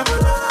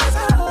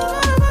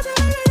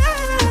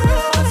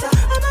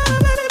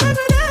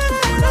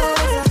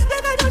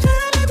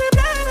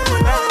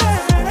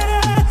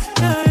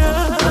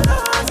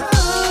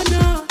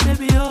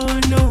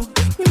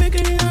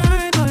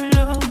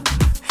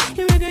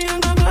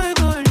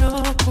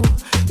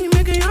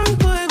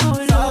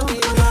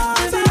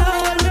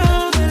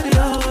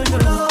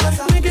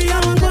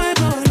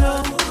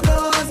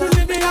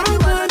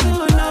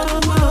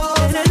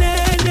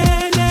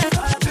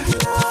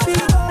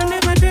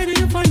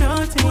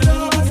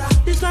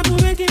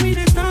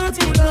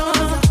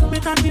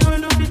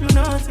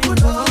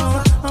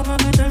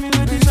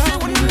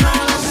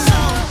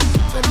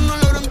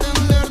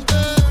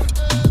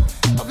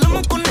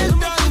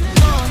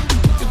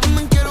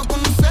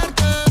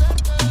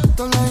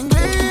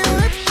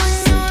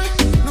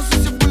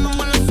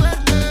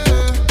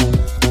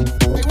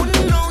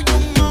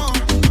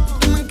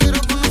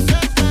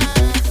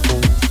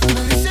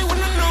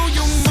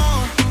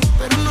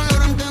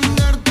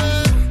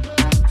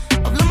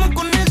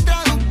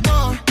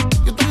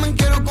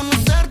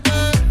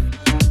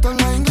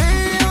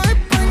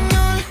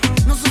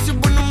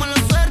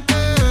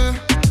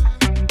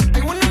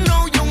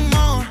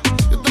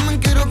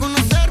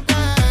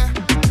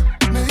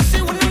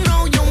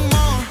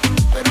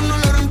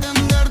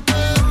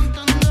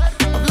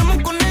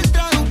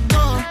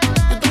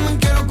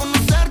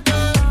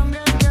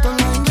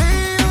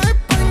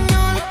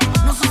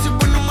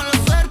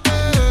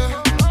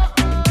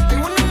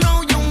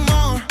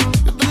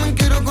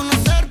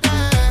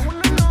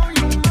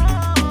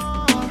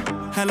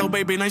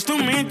 Baby, nice to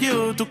meet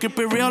you. To keep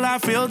it real, I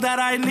feel that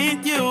I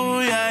need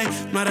you, yeah.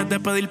 No eres de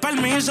pedir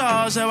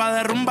permiso, se va a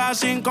derrumbar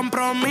sin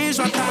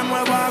compromiso. Hasta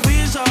nuevo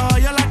aviso,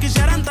 yo la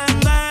quisiera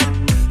entender.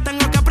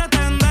 Tengo que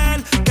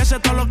pretender que sé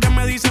todo lo que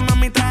me dice,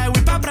 mami, trae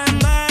Wii pa'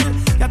 aprender.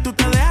 Ya tú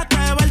te dejaste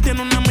ver,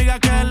 tiene una amiga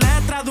que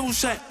le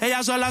traduce.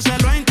 Ella sola se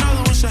lo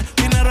introduce,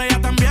 dinero ella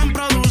también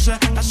produce.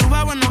 La sube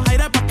a buenos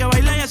aires pa' que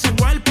baile y ese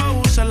cuerpo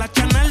use. La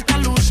Chanel te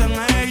lucen,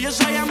 Baby, yo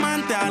soy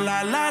amante a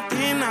la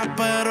latina,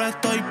 pero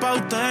estoy pa'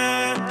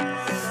 usted.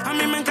 A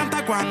mí me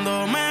encanta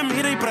cuando me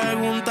mira y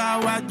pregunta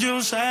what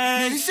you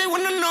say. Me dice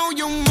wanna know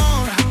you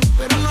more,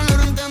 pero no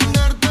logro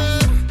entenderte.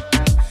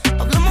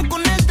 Hablamos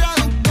con el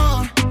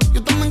traductor,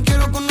 yo también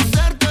quiero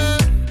conocerte.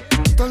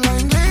 Tú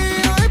hablas inglés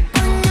y yo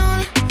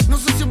español, no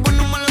sé si es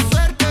buena o mala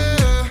suerte.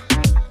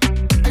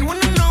 I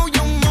wanna know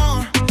you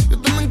more, yo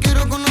también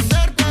quiero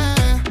conocerte.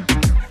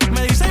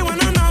 Me dice I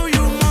wanna know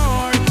you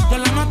more, yo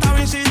la notaba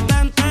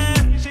insistente.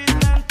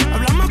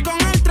 Hablamos con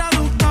el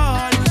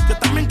traductor, yo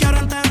también quiero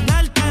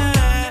entenderte.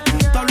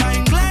 Tú hablas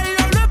inglés y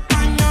yo hablo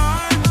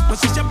español, no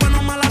sé si es buena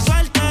o mala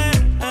suerte.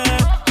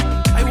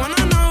 I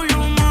wanna know you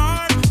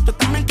more, yo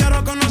también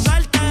quiero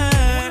conocerte.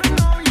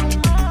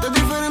 De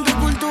diferentes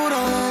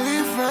culturas, de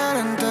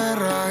diferentes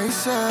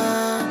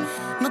raíces.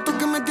 Noto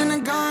que me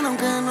tienes ganas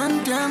aunque no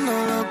entiendo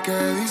lo que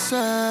dices.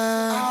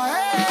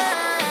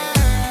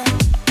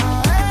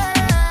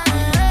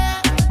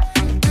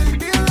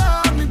 Baby,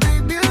 love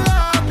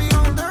me,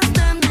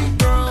 understand me,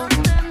 girl.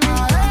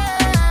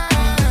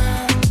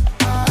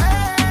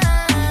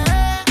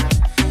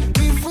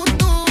 Mi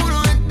futuro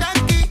está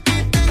aquí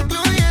y te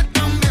incluye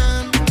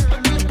también.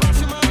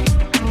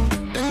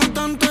 Tengo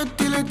tanto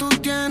estilo y tú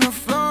tienes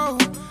flow.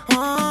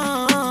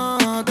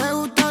 Te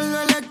gusta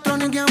lo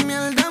electrónico y a mí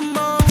el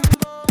dembow.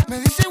 Me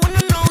dice wanna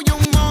know you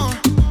more,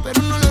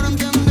 pero no logro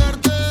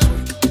entenderte.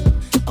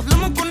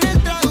 Hablamos con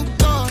el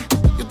traductor,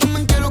 yo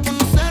también quiero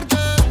conocerte.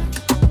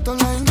 Tú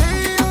hablas inglés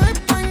y yo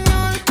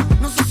español,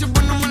 no sé si es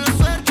buena o mala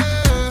suerte.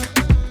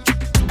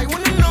 I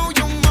wanna know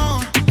you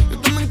more, yo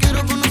también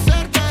quiero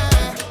conocerte.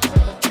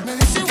 Me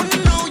dice wanna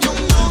know you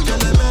more.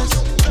 Girl, I mess.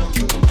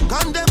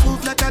 Come they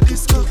move like a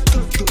disco.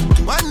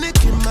 One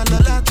nick in my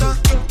lolata.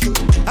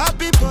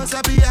 Happy pose,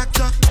 happy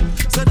actor.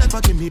 So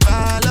therefore give me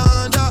ball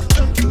under.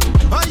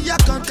 Oh, yeah,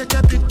 come take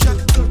a picture.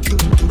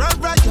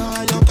 Right,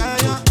 your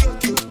fire.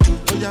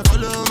 Oh, yeah,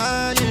 follow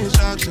my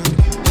instruction.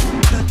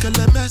 Girl,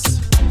 I mess.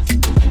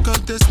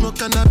 Come they smoke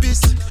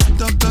cannabis.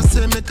 Doctor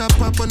say make a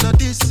pop on a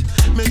this.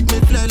 Make me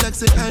fly like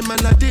say I'm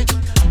Aladdin.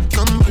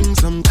 Come bring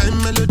some kind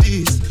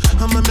melodies.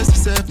 I'm a messy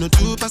self, no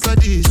two pass a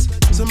this.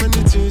 So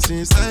many things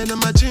inside of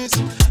my jeans.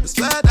 I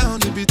swear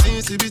down, it be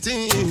things.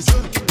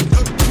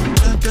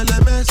 Girl, I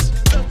mess.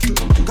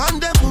 Come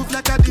they move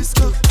like a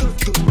disco.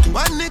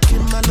 One nick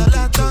in my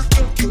lolata.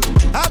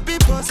 Happy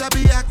pose,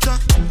 happy actor.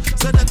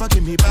 So therefore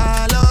give me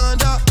ball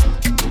under.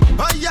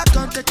 Oh yeah,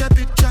 come take a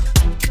picture.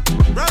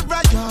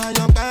 Right,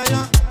 your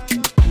fire.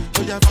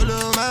 Oh yeah,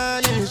 follow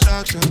my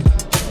instruction.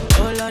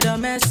 Oh Lord of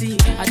mercy,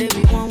 I dey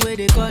be one way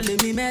they calling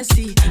me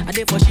messy. I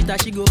dey for shit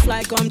that she go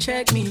fly, come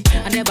check me.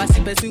 I never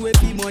see person with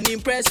be money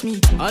impress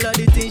me. All of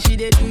the things she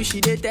dey do, she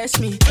dey test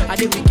me. I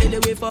dey be kill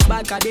away for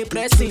back, I dey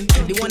pressing.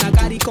 The one I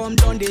carry come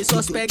down, they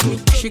suspect me.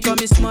 She call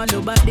me small,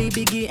 but they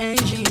biggie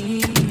engine.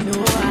 No,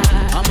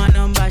 on my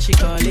number she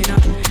calling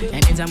up.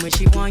 Anytime when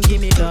she want, give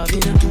me love,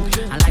 you know.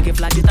 I like a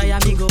flat tire,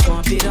 me go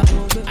pump it up.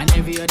 And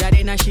every other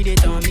day now she dey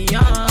turn me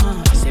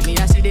on. Say me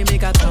I see they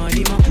make her turn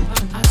him up.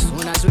 As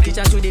soon as we reach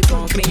out to the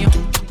concrete.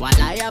 While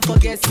I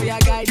forget, see a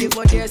guy, they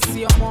forget,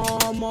 see your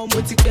mom,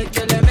 motivate,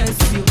 tell them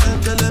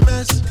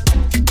LMS.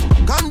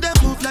 Come they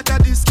move like a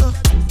disco.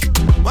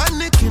 One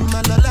nick in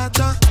my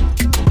lolata.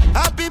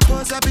 Happy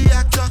pose, happy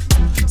actor.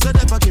 So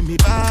therefore give me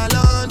ball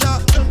under.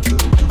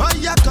 Oh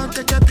yeah, come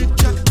take a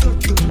picture.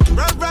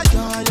 Right,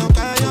 your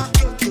fire.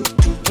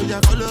 Oh yeah,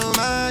 follow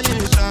my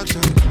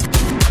instruction.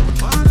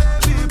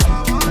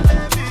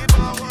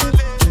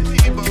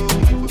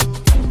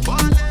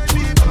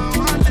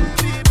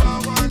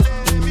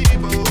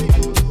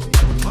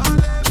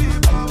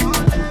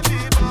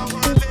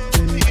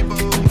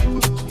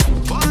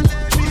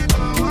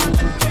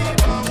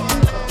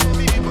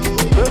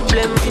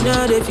 Problem, you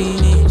know the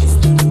finish.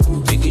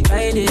 We can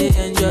try to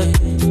enjoy.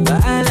 But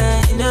I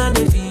like, you know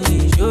the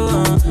finish.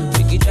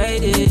 We can try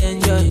to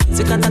enjoy.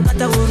 Se kata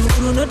kata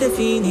uru no the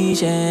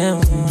finish.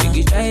 We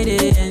can try to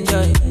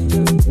enjoy.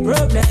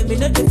 Problem, you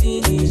know the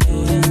finish.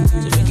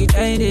 So we can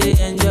try to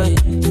enjoy.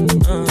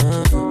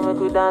 We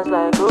could dance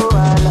like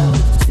Luala.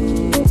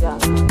 Yeah,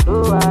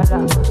 Luala.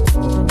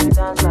 We could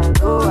dance like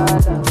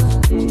Luala.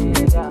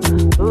 Yeah,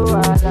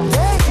 Luala.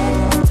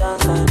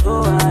 Dance like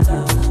Luala.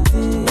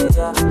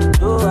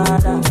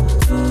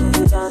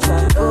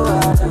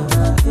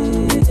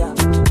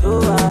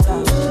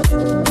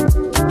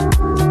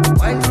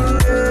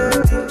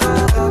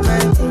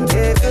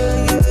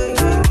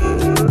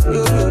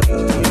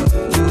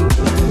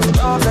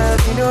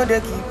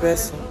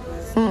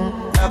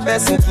 A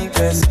person keep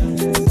person.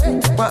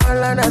 But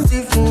all I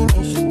see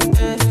finish.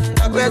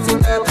 A person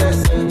a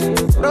person.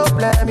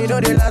 Problem, you know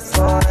they last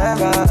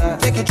forever.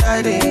 Make you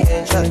try to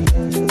enjoy.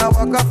 I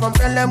walk up from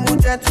Pelham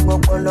Mujet to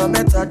Apollo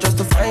Meta just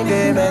to find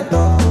a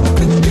mentor.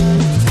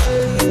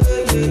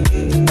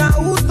 Now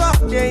who's up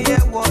there,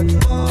 yeah, what?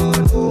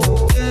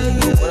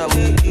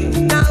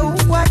 Now who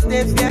watch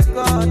the fear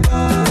God?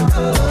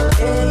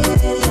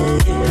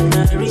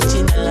 Not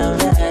reaching the love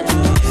that I do.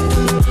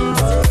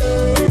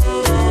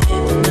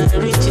 Not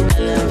reaching the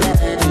love that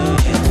I do.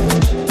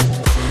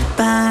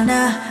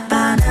 Bana,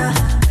 bana,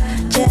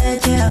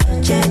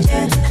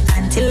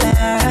 Auntie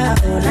Lara,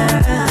 oh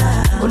Lara.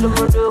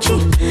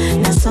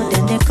 Now so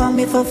then they call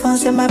me for fun,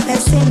 say my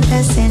person.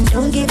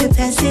 Don't give it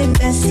person.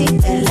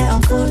 Belle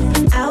uncle,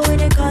 how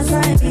will it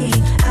consign me?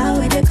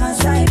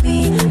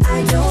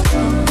 I don't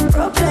know.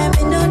 Problem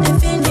in no the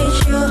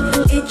finish you.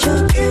 It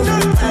took you my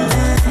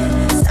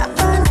life. Stop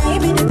on, I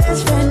be the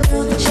best friend.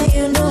 Say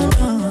you know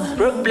no.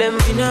 Problem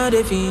in no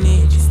the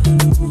finish.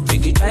 We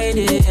could try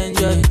to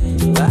enjoy.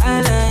 But I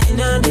like in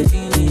no the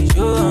finish.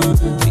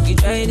 We could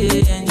try to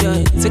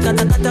enjoy.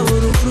 Sekata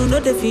uru no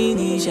the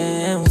finish.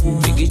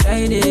 We could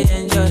try to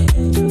enjoy.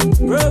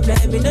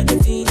 Problem in no the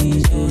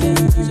finish.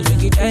 So we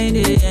could try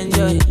to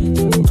enjoy.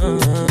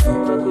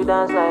 We could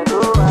dance like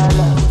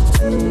Luala.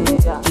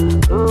 Yeah,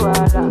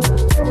 Luala.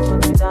 We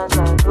could dance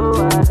like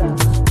Luala.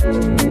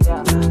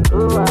 Yeah,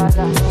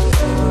 Luala.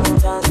 We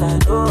could dance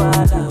like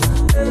Luala.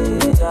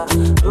 Yeah,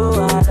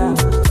 Luala.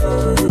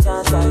 We could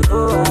dance like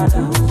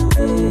Luala.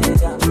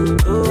 Yeah,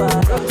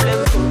 Luala.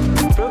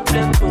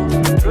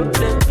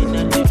 Problem in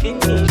the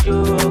finish.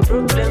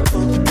 Problem,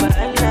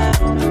 Bahala,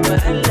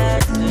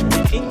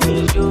 the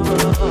finish.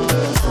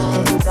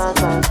 Dance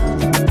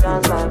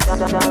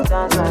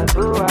like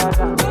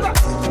Luala.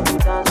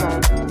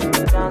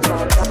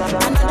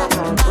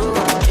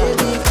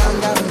 Baby,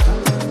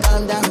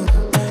 calm down.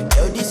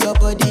 Yo, this your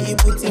body, it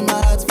puts in my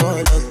heart for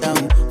lockdown,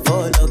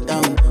 oh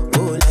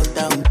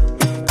lockdown.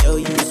 Yo,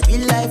 you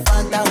sweet life,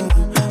 phantom.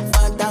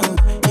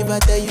 If I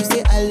tell you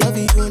say I love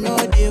you, you know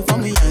they for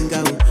me, young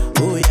girl.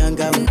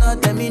 No,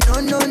 tell me no.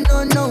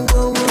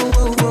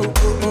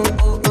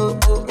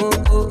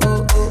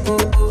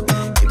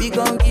 Baby,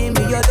 gon' give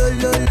me your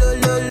lo.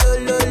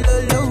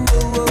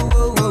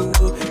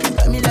 You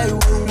got me like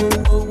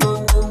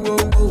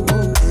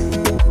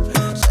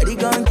Shawty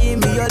gon' give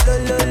me your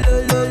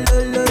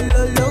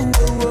lo.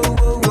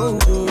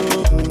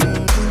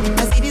 I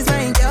see this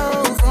fine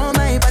girl from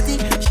my party,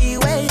 she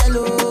wear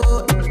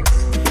yellow.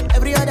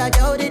 Every other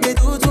girl they do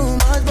too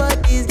much,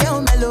 but this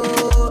girl mellow.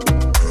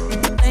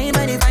 Now in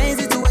my fine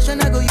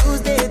situation, I go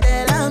use they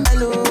tell I'm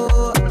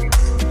mellow.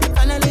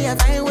 Finally I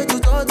find way to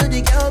talk to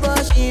the girl,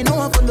 but she ain't no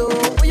one follow.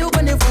 When you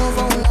gonna phone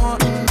for one?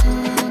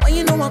 When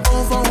you know I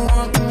come for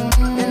one?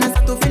 Then I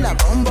start to feel a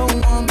bum.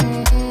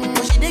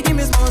 But she dey give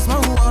me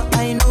small one. I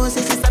know,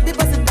 say she sabi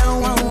pass it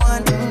down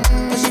one.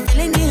 But she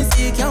feeling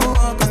insecure,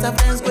 cause her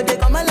friends could they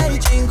come and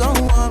light ching go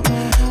on.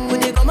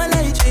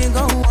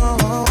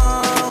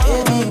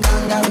 Baby,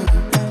 calm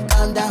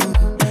down.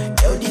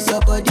 Yo, this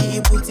your body,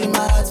 it puts in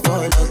my heart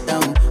for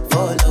lockdown,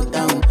 oh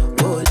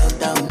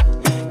lockdown.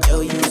 Yo,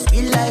 you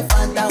sweet life,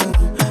 phantom.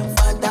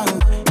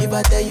 If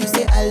I tell you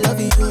say I love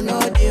you, you know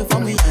they for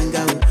me, young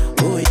girl.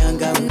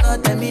 No,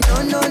 tell me no.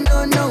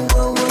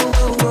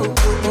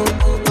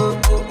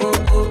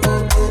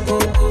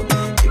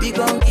 Baby,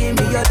 gon' give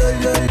me your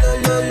lo.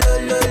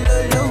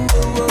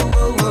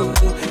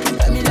 You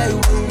got me like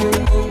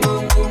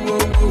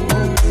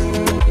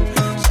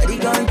Shawty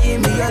gon' give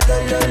me your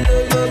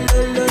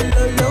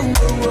lo.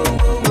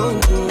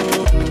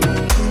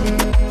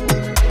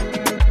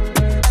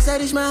 As I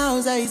reach my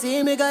house, I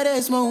see me got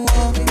a small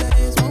wall.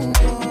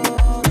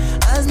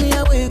 As me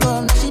I wake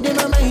up, now she did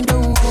my mind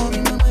don't walk.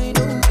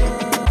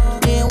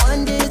 Then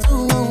one day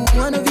two,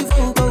 one of you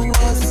folk go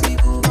was.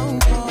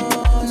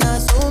 Now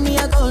so me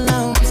I go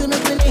down, so me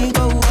feeling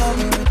go up.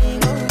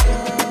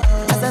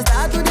 As I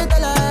start to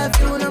tell her,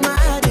 you know my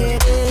heart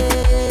it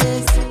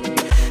is.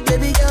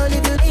 Baby girl,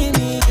 if you leave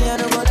me, I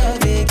don't go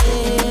love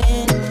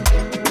again.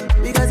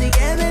 Because you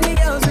gave many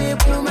girls we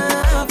put my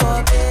heart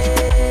for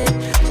bed.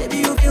 Baby,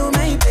 you feel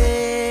my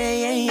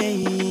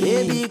pain.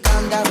 Baby,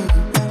 calm down.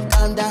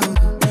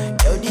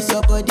 Yo, this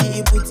your body,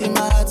 it puts in my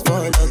heart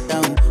for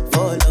lockdown,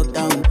 oh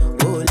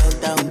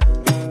lockdown.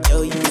 Yo,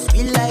 you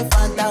sweet life,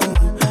 phantom.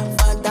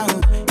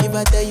 If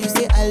I tell you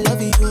say I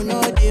love you, you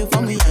know they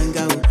for me, young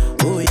girl.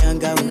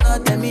 No,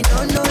 tell me no.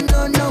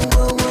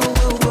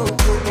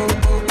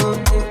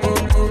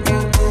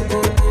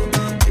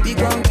 Baby,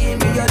 gon' give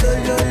me your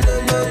lo.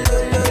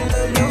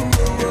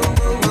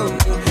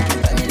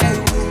 Got me like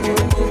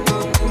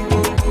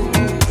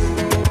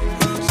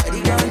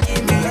Shawty gon'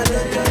 give me your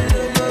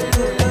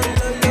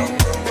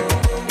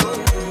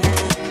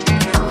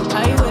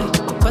Highway,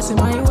 passing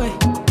my way.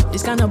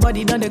 This kind of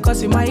body done they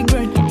cause you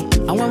migraine.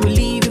 And when we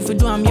leave, if you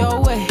do, I'm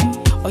your way.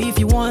 Or if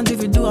you want,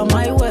 if you do, I'm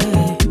my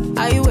way.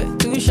 Highway,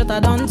 2 shot I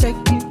don't take.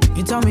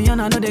 You tell me,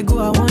 and I know they go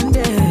out one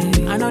day.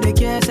 I know they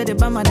care, say they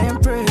buy my damn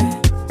pray.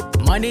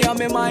 Money on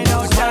me mind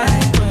outside.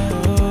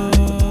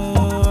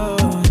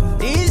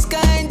 This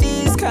kind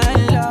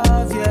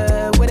love,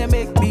 yeah, where they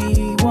make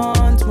me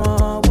want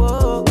more.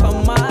 Whoa,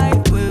 come my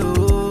way.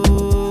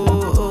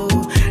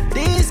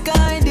 This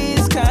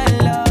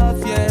kind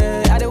love,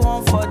 yeah, I don't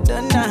want for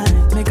the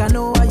night. Make I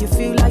know how you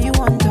feel, like you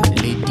want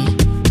that. Lady,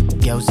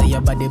 girl say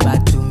your body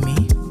bad to me.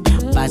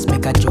 Pass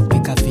make a joke,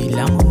 make a feel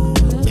I'm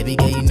baby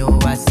girl, you know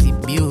I see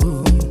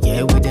you.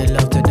 Yeah, with the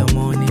love to the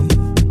morning.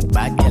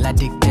 Bad girl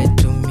addicted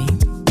to me.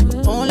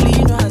 Only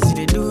you know how see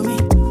they do me.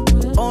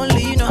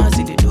 Only you know how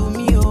see they do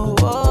me.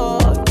 Oh,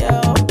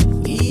 girl.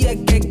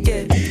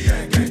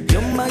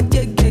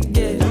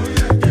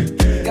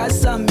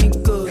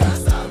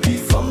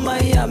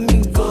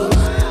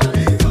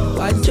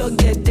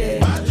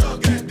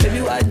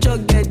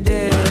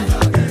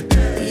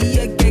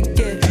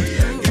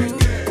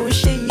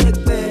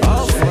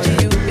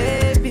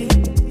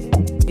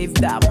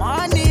 That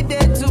money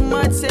there too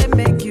much, say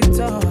make you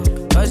talk.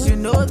 Cause you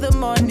know the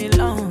money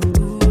long.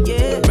 Ooh,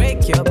 yeah.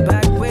 Break your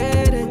back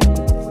with it.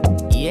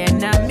 Yeah,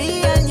 now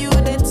me and you,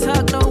 they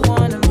talk, no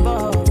one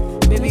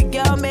involved. Baby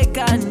girl, make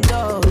I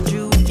indulge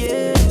you.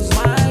 Yeah,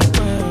 my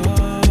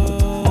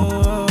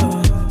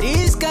world.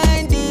 This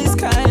kind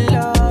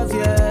love,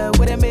 yeah.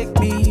 Would it make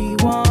me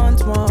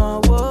want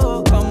more?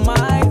 Whoa, come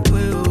my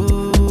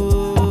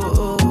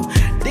will.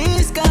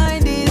 This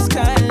kind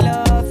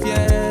love,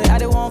 yeah. I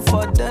don't want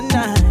for the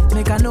night.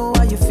 Make I know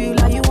how you feel,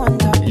 how you want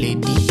that.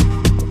 Lady,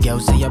 girl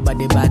say your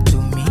body bad to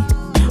me.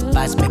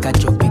 Pass make a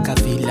joke, make a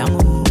feel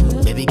I'm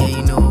baby girl,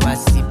 you know I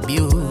see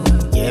you.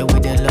 Yeah,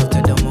 with the love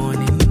to the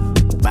morning.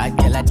 Bad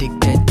girl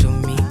addicted to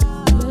me.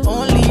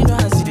 Only you know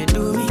how see they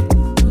do me.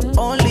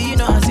 Only you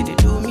know how see they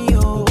do me.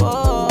 Oh,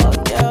 oh,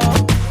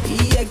 girl.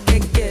 Yeah,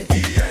 yeah.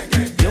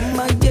 You're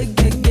my yeah.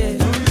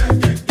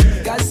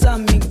 Casa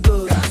me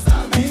go.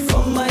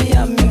 From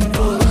Miami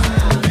go.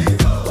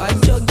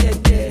 Watch your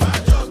get there.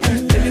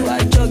 Baby,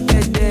 watch your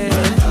get there.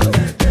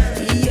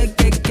 Yeah.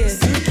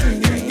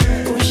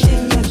 Push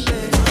it,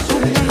 yeah.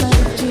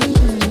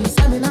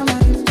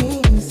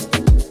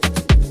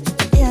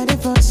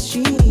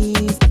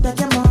 Streets, that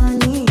the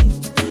money.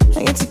 I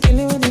get to kill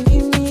you when you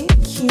give me a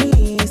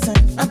kiss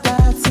and my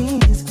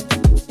parties.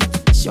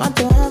 She want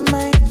to have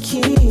my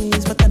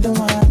keys, but I don't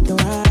want to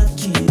have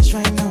keys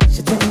right now.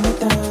 She tell me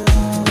what I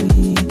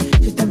need.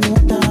 She tell me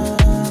what I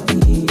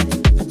need.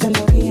 I tell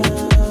her we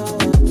are.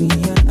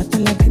 I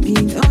tell her baby,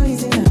 no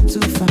easy, not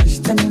too far. She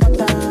tell me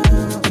what I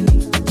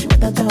need. She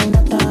what I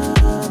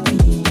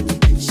need.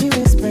 She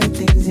whisper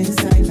things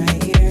inside my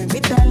ear. Me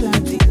tell her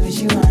things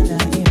she wanna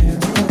hear.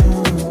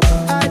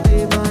 I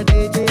did my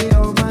day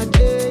on my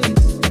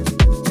days.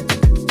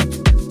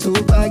 To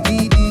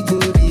baggy the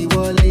goody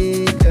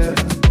wallet, girl.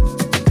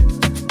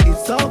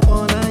 It's all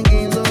fun and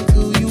games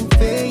until you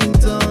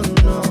faint on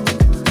no.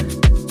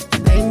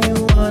 Then you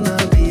wanna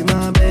be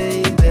my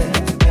baby.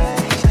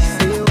 She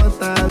say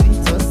what I be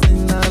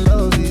tossing, I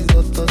love is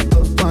what.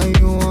 Why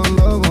you want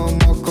love on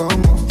my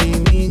come on?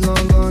 Give me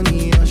gon'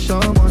 need a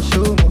show me.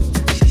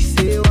 She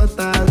say what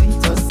I be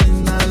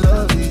tossing, I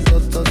love is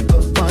what.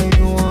 Why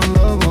you want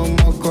love on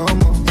my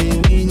come on? Give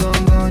me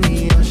gon'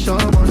 need a show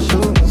me.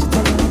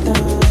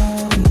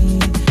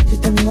 She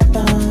tell me what I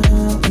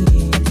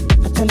need.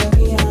 I tell her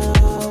we are.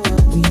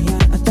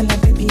 I tell her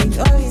baby,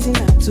 no easy,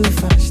 not too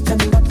far. She tell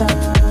me what I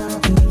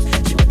need.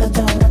 She what I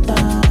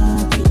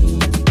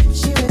need.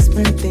 She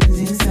whisper things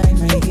inside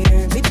my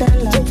ear. Me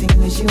tell her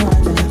things she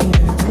wanna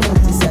hear.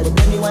 She said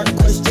 21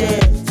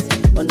 questions.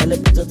 On le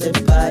put te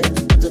paille.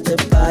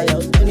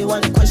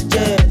 21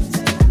 questions.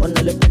 On le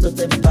put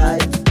te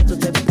paille.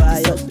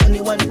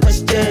 21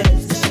 questions.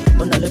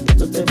 On le put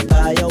te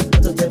paille.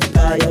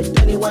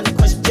 21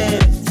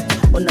 questions.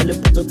 On le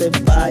put te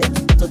paille.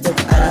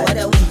 What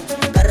are we?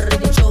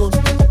 Carry chose.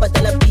 Papa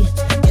la pie.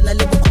 In a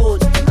little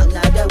cold. I'm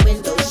not a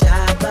window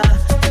shopper.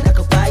 And I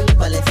could buy you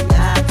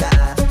Balenciaga.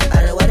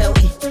 What are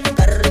we?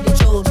 Carry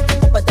chose.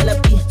 Papa la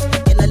pie.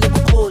 In a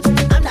little cold.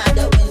 I'm not a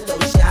window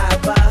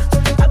shopper.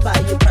 I buy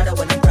you Prada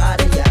when I'm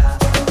proud of ya.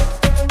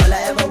 All I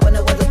ever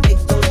wanted was a big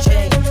gold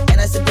chain. And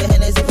I sip the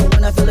Hennessy for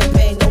when I feel the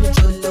pain. No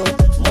cholo,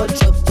 more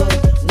choco.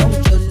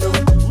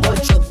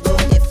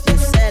 If you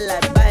sell, I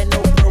buy no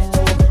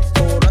promo.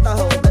 Oh, rata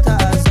ho, better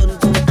as soon.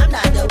 I'm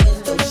not the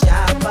window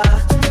shopper.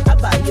 I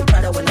buy you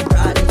Prada when I'm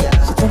proud of ya.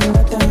 She tell me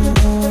what I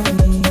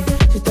need.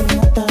 She tell me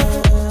what I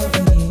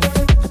need.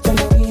 I tell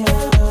her we are.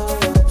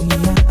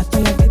 I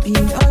tell her baby, no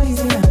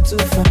easy, not too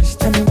far. She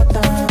tell me what I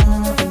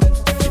need.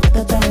 She what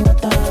I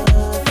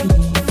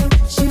need.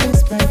 She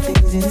whisper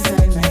things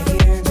inside my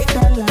ear. Me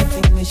tell her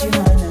things she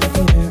wanna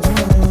hear.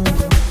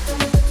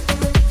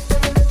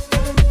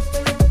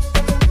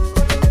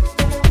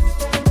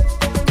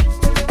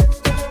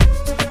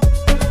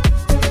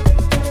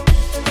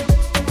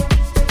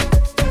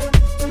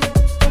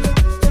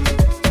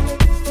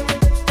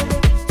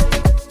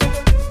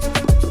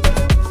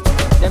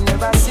 Them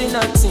never see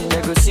nothing,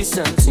 they go see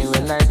something.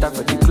 When I start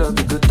for the club,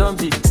 it go turn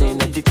big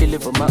thing. If you kill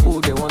it for my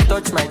hood, they won't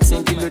touch my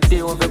thing. Kilo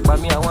day won't vex by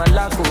me, I want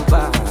lack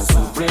over.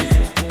 Supreme,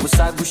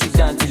 Musa Gucci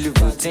down till you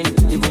routine.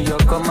 Even your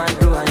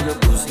commando and your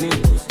Muslim.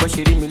 But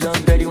she read me long,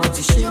 very want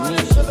to shame me.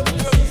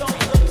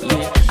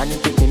 Yeah, I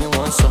need to give me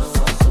one song.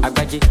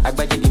 Agbaje,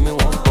 give me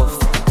one puff.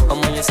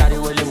 Ọmọ yẹn sáré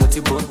wọlé mo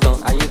ti bò ń tán.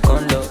 Ayé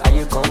kan lọ,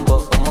 ayé kan bọ̀.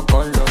 Ọmọ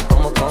kan lọ,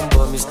 ọmọ kan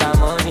bọ̀. Mr.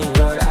 Money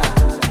rọra.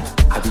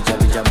 Abija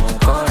mo ń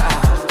kọ́ra.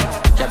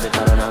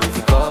 Jabeta run am if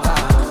you cover.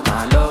 My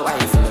love, why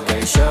you feel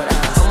very sure?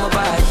 Ọmọ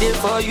bá a dé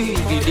for you,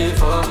 if you dey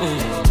for me.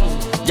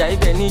 Jai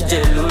Benny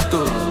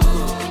Jeloto.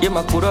 Ye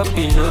makuro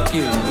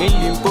Pinocchio.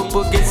 Million popo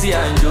Kesi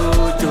and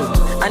Jojo.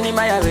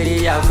 Animaya were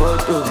ya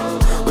photo.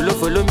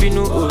 Olofo ló ń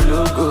bínú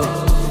ológo.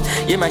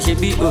 Ye ma ṣe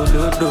bí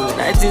olodo.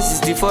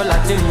 1964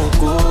 Latin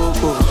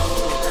Mokoko.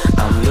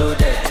 I'm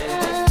loaded.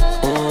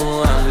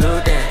 I'm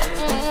loaded.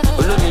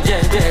 Olómi jẹ́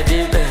ń bẹ́ẹ̀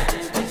débẹ̀.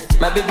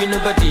 My baby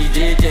nobody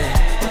dey there.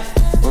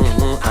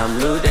 I'm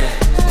loaded.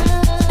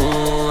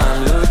 I'm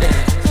loaded.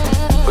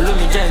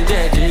 Olómi jẹ́ ń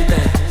bẹ́ẹ̀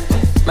débẹ̀.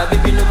 My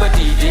baby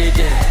nobody dey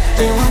there.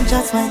 They want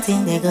just one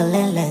thing, they go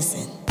learn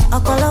lesson.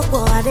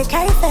 Ọ̀pọ̀lọpọ̀ I dey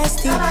carry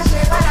festy.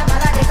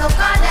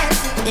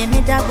 Èmi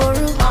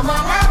dàgbòrú.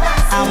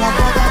 Àwọn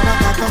bọ́gà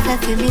tó fẹ́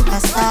fi mí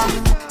pàṣà.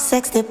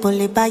 Sex tape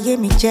lè báyé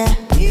mi jẹ́.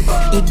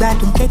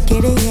 Ìgbádùn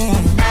kékeré yẹn.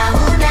 Now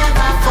who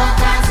never fuck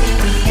dance in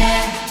the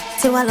air?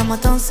 Tiwa lọmọ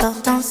tó ń sọ.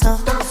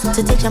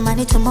 To take your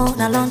money to move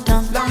na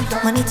London.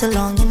 Money too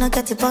long, you no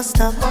get the bus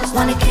stop.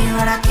 Wọ́n ní kí n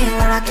rọra.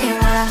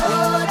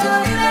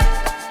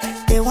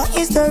 They want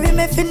history,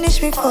 may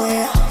finish me for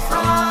ya.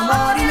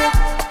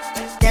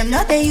 Them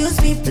not they use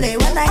me play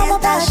when I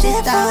enter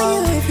shit out. For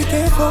you if you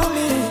care for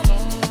me.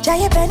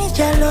 Jaya Benny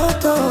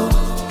Geloto.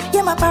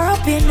 Yeah, my para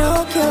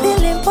Pinocchio.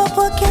 Feeling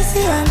Popo,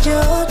 Casey and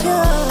Jojo.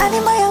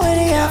 Animaya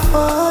with your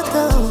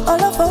photo.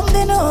 All of them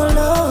they know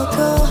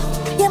loco.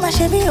 Yeah, my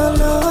Chevy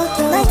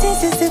Oloto.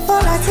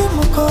 1964 Latin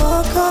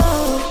Mukoko.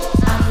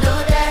 I'm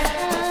loaded.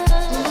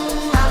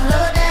 I'm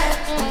loaded.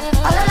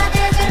 All of my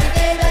days in the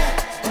day.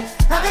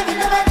 My baby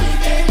nobody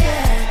did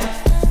it.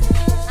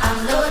 I'm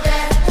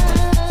loaded.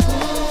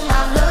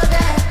 I'm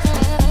loaded.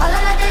 All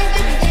of my days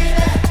in the day.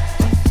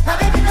 My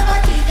baby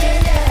nobody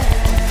did it.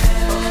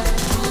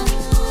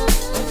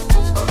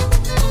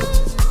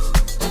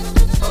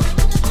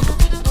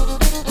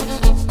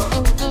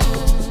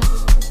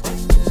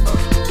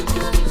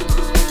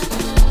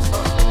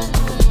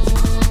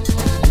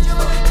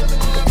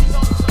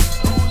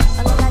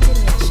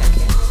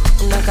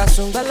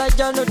 Sungbala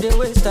ja no dey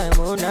waste time,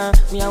 oh nah.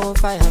 Me I want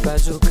fire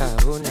bazooka,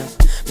 oh nah.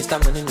 Mr.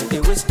 Money no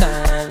dey waste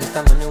time,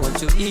 Mr. Money want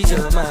to ease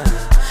your mind.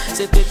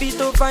 Say baby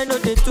don't find no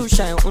dey too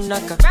shine,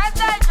 unaka.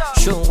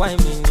 Show why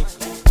me need.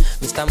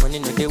 Mr. Money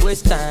no dey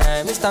waste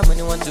time, Mr.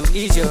 Money want to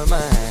ease your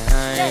mind.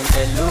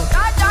 Hello,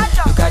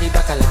 you carry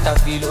back a lot of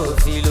filo.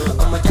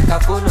 I'ma check a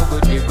phone no go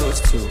dey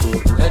ghost you.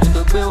 Ready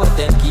to pay what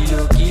 10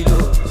 kilo.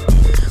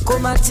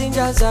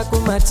 Kumatingaza,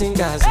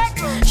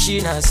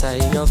 Shinasa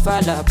in your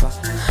falapa.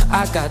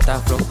 Agata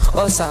from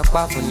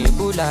Osapa Funi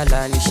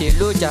Bulala, Nishe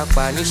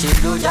Lojapa.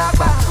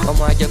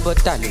 Omo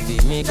Ajabota, Lubi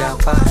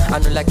Migapa. I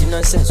don't like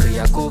nonsense, we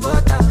are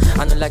Kubota.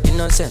 I don't like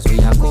nonsense, we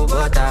are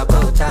Kubota.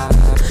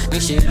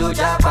 Nishe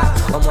Lojapa.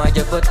 Omo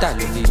Ajabota,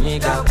 Lubi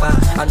Migapa.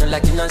 I don't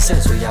like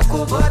nonsense, we are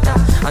Kubota.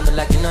 I don't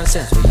like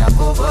nonsense, we are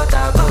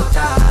Kubota.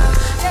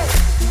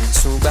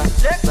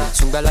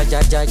 Sunga la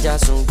ja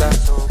sunga.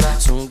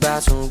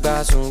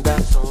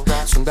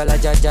 Sunga la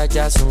ja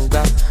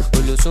sunga.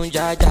 Ulu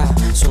sunga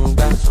sunga.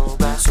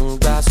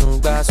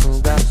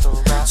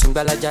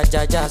 Sunga la ja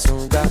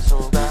sunga.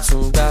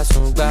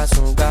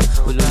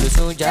 Ulu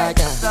sunga.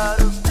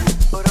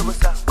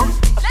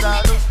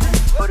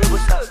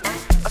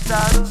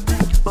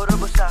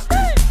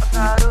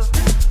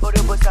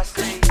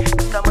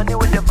 Mr. Money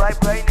with the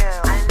vibe right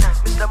now.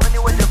 Mr. Money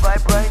with the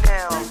vibe right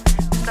now.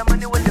 Mr.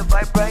 Money with the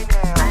vibe right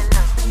now.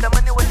 Mr.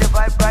 Money with the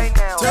vibe right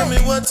now. Tell me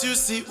what you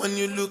see when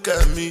you look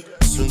at me.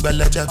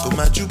 Sungbalaja go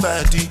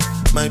majubadi.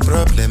 My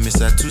problem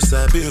is I too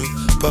sabi.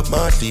 Pop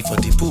monthly for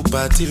the pool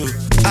party.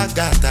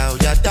 Agata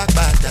oya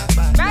dakbada.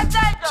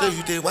 So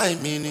you dey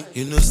wine mini.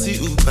 You know see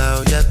Uber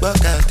oya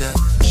gbokada.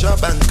 Shop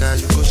anka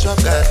you go shop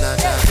gada.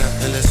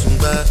 Ele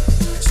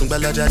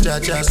Sungbalaja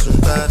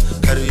sungba.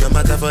 Carry your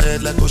matter for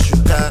head like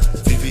Oshuka.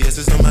 VVS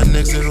is on my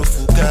neck, zero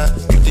fuka.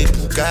 You dey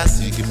puka,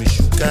 so you give me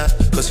shuka.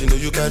 Cause you know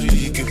you carry,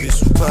 you give me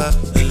super.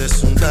 Ele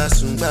sunga.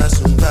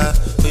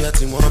 Oya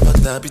ti mo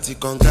bata biti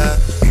konga.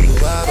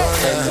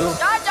 Hello,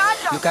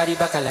 you carry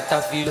back a lot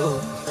of filo.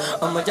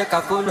 I'ma check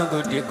a phone no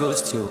go dey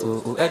ghost you.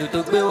 Edu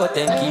to gbe what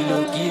 10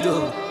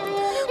 kilo.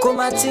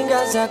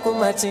 Kumatingaza.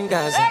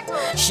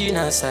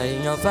 Shinasa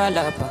in your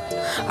falapa.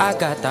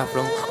 Agata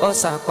from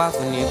Osapa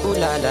Funi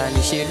Bulala.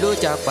 Nishe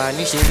Lojapa.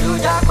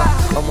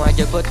 Omo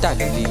Ajabota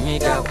Lubi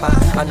Migapa.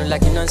 I don't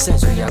like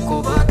nonsense, we are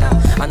Kubota.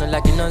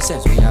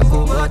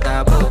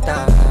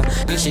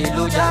 Nishe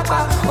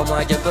Lojapa. Omo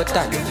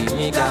Ajabota Lubi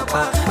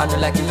Migapa. I don't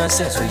like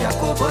nonsense, we are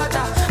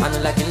Kubota.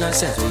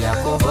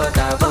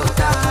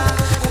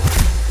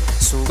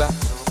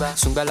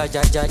 Sunga la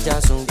ja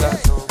sunga.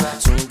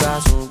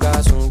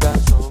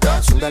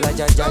 Sunga la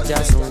ja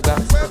sunga.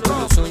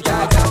 Ulu sunga.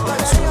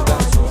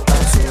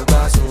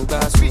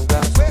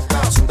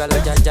 Sunga la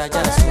ja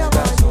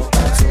sunga.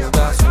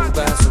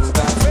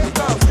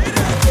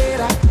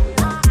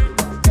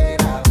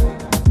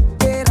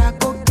 Era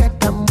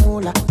coqueta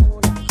mula.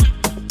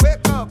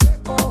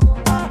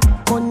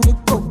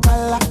 Conito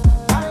cala.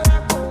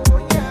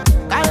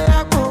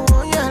 Cala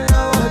coña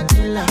la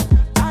botila.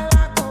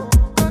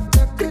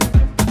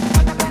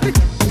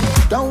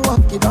 Don't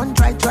walk it, don't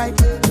try.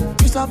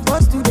 You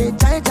supposed to be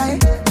jai.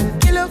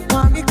 Kilo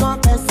come, me come,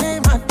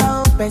 person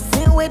matter,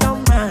 person we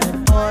don't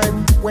mind.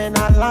 When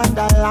I land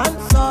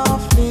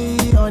softly.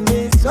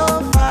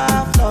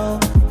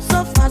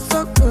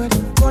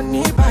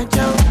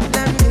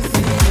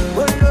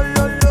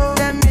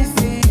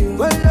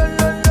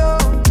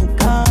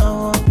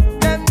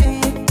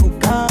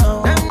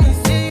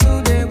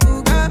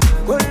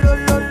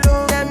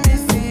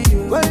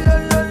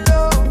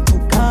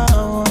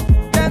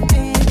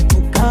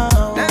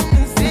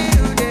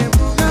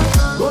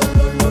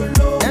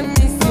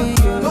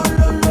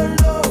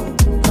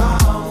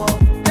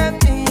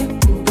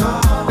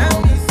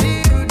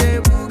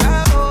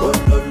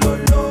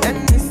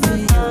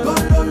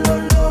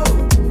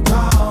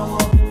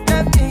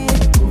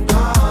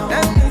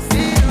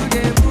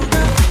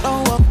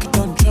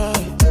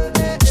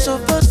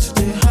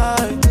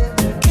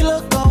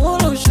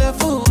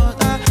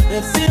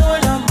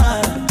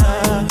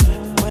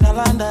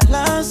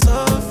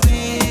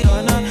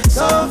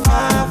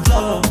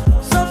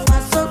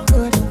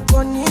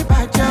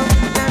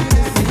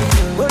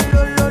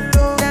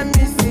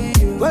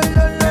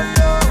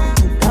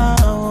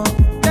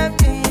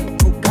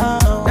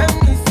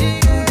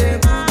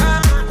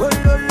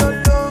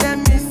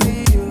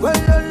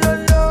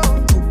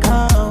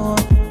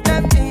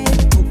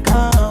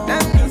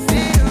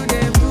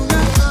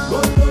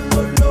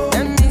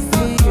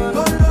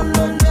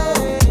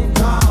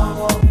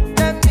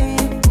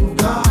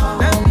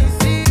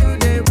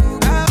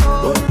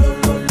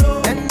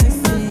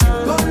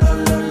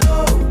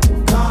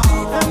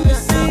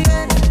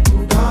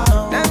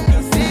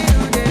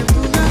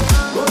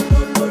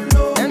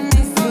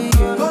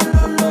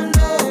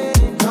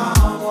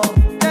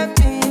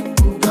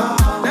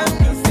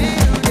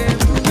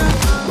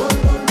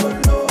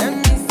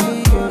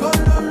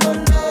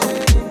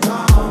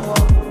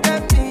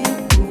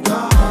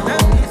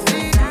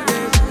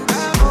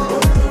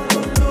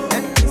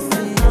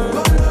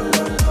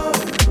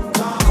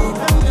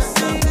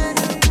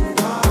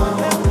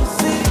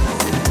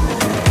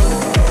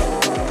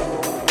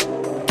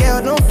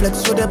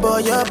 the boy,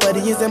 your body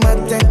is a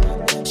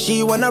mountain.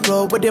 She wanna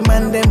roll with the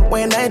man them.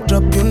 When I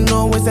drop, you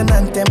know it's an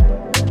anthem.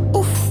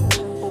 Oof,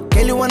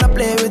 girl, you wanna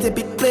play with a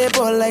big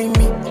playboy like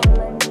me.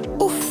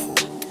 Oof,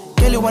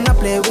 girl, you wanna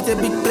play with a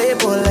big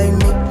playboy like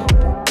me.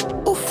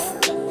 Oof,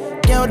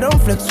 girl, don't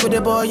flex with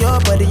the boy, your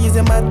body is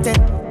a mountain.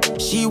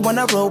 She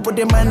wanna roll with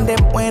the man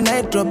them. When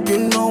I drop, you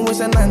know it's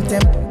an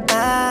anthem.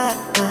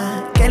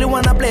 Girl, you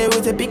wanna play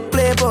with a big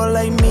playboy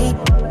like me.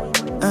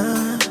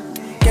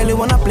 Girl, you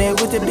wanna play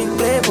with a big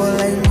playboy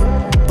like me.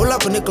 Pull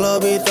up in the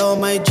club with all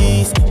my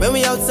G's. When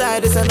we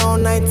outside, it's an all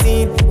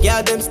 19.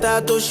 Yeah, them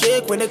start to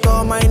shake when they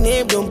call my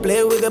name. Don't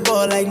play with a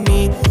ball like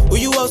me. Who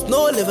you else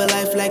know live a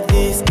life like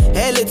this?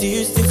 LA to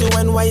Houston to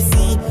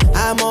NYC.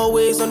 I'm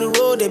always on the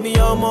road, they be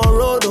on my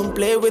road. Don't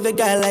play with a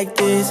guy like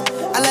this.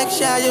 I like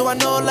shy, you I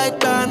know like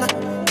Burna.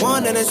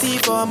 One and a C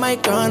for my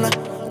corner.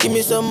 Give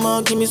me some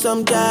more, give me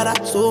some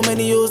data. So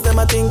many use them,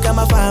 I think I'm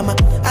a farmer.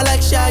 I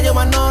like shy, you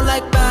I know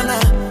like Burna.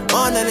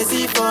 On and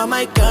see for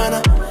my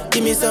corner.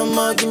 Give me some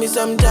more, give me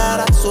some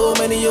data. So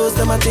many use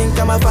them, I think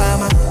I'm a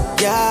farmer.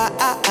 Yeah,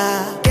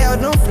 girl,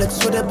 don't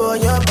flex with the boy,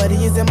 your body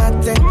is a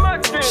mountain.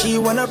 She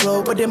wanna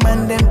roll with the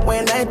man them.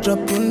 When I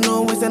drop, you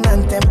know it's an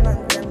anthem.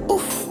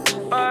 Oof,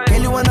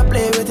 girl, you wanna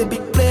play with a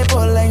big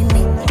playboy like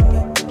me.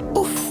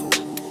 Oof,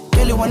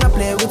 girl, you wanna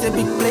play with a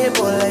big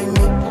playboy like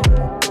me.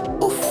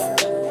 Oof,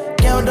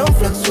 girl, don't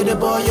flex with the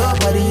boy, your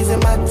body is a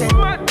mountain.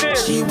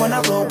 She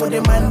wanna roll with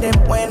the man them.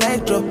 When I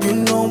drop, you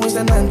know it's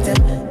an anthem.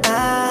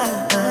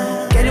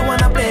 Girl, you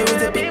wanna play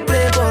with a big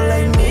playboy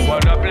like me.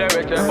 Wanna play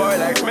with a boy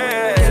like me.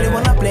 Girl, you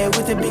wanna play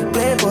with a big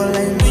playboy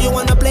like me. Do you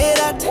wanna play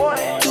that?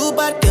 Two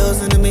bad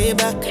girls in the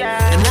Maybach,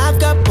 and I've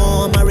got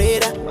more on my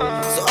radar.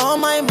 So all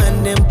my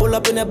man them pull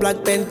up in a black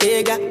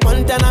Bentayga,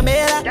 Montana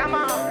Mera.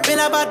 Been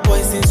a bad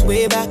boy since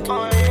way back.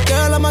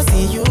 Girl, I'ma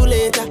see you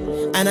later.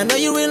 And I know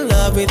you're in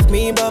love with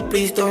me, but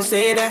please don't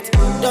say that.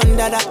 Done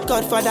that,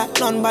 Godfather,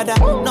 none but that.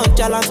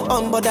 Nonchalance,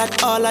 but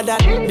that, all of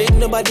that. Make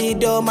nobody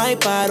do my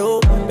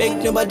paro.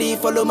 Make nobody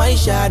follow my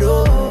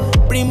shadow.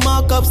 Bring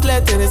more cups,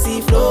 let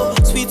Tennessee flow.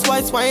 Sweet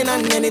white wine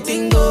and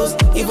anything goes.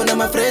 Even though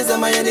my friends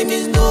and my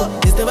enemies know.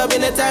 There's never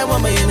been a time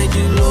when my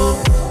energy low.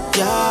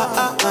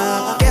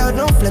 Yeah, girl,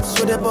 don't flex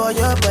with the boy,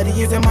 your body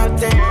is a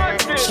mountain.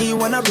 She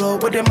wanna roll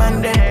with the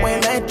man then.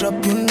 When I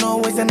drop, you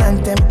know it's an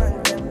anthem.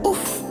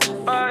 Oof,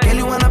 girl,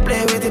 you wanna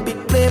play with a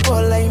big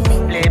playboy like me.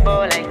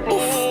 Playboy like me.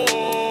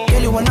 Oof,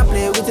 girl, you wanna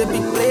play with a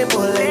big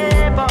playboy like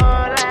me.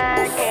 Oof,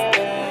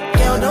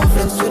 girl, don't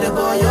flex with the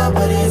boy, your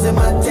body is a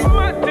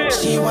mountain.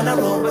 She wanna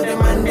roll with the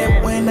man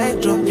then. When I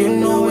drop, you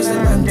know it's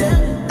an anthem.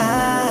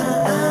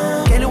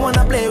 Girl, you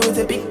wanna play with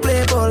a big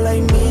playboy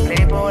like me.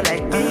 Playboy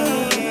like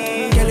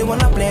me. Girl, you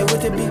wanna play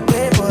with a big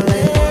playboy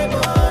like me.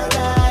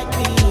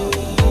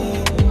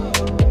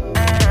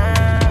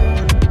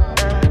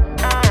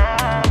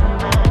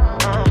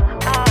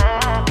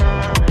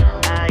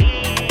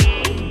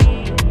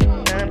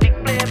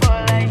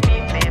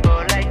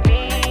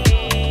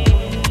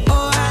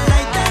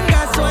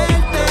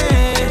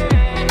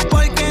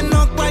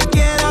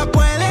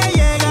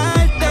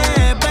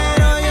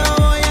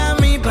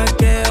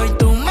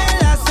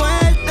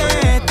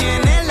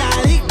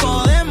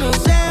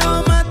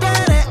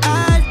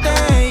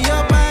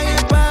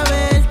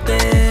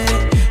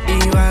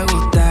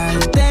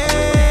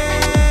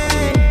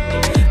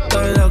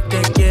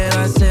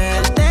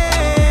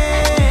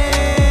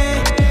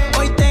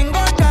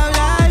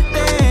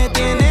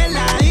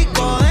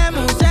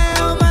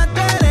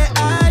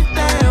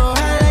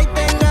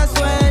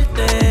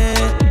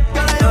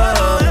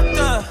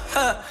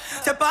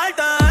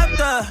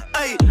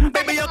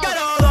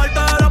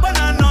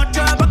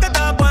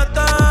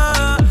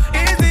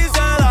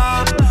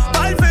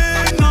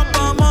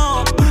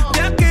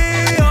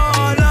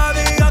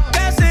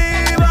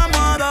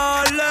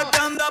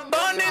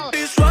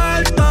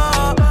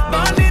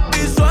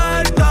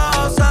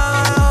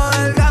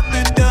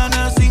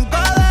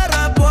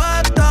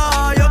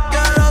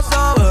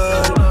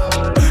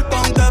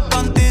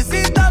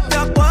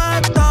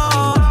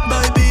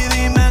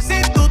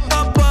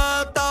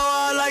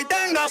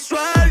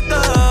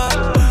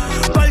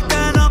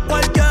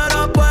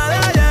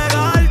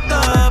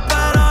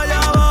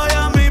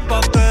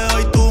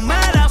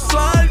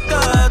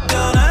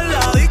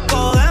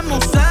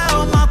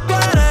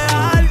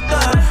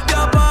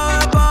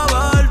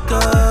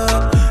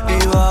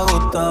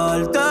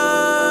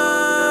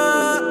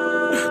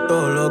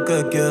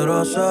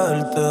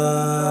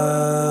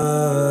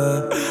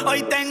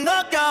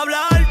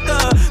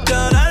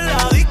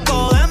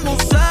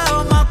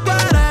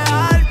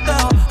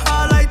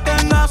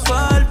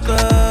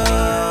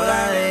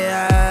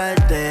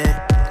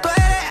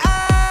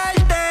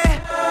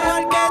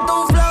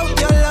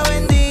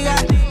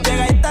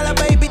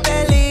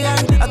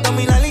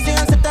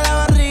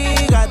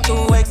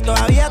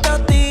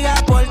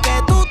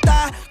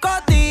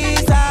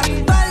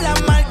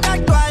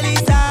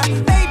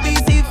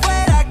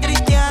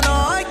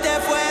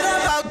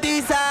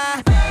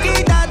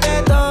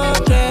 Quítate todo.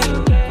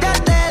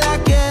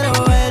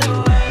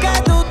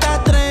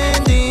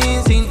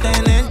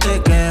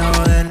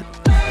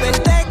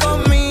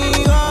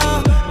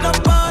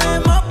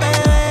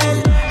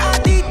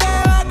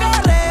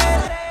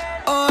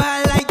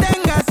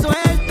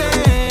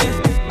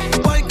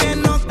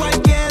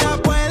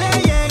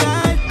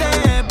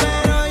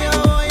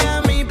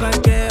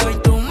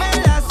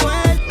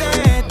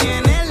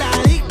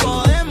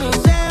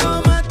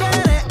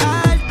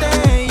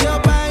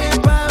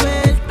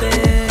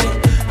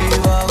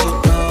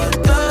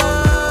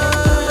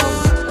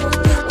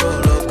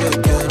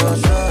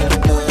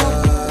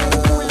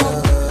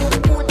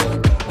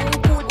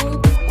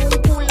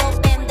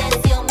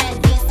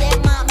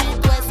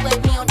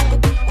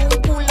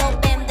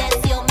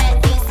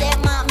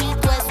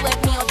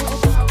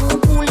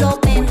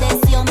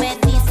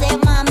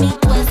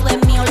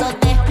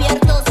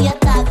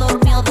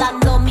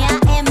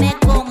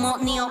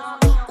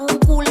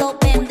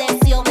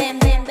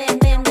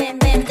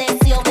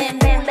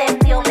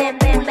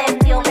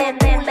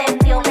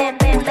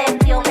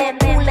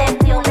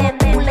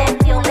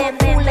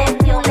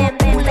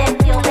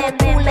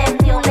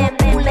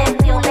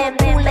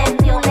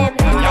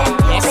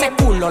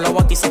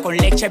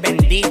 leche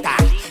bendita.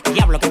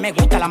 Diablo que me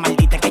gusta la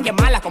maldita, que ella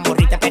es mala como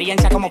Rita,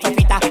 experiencia como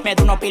Fefita. Me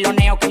da unos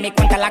piloneos que mi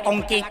cuenta la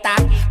conquista.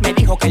 Me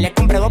dijo que le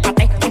compré 2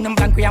 patés, uno en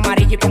blanco y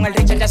amarillo y con el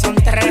Richard ya son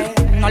 3.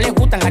 No le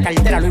gustan la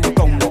cartera Louis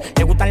Vuitton,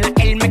 le gustan las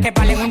Hermes que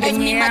valen un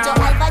riñón. Es mi macho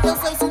alfa, yo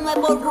soy su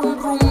nuevo rum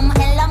rum.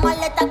 En la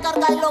maleta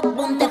carga los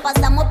boom, te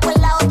pasamos por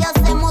la olla,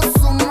 hacemos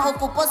zoom.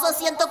 Ocupo su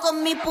asiento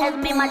con mi pum. Es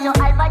mi macho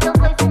alfa, yo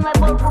soy su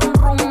nuevo rum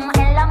rum.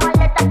 En la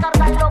maleta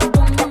carga los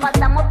boom, te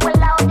pasamos por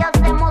la olla,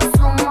 hacemos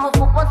zoom.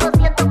 Ocupo su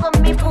asiento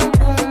con mi pum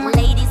pum.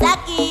 Ladies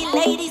aquí,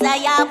 ladies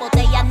allá,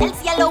 botella en el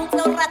cielo, un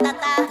flow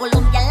ratata.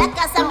 Colombia en la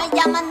casa me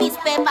llaman mis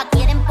pepas,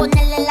 quieren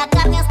ponerle la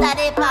carne hasta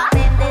arepa.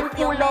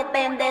 Bendición, lo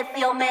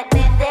bendeció, me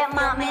vende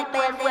mami,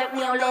 todo es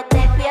mío. Lo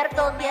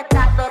despierto si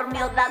estás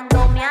dormido,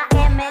 dándome a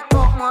M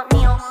como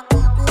mío.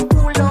 Tu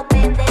culo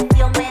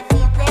bendeció, me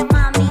dice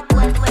mami,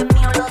 todo es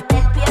mío. Lo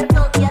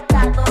despierto si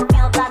estás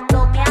dormido,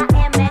 dándome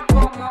a M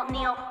como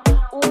mío.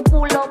 Un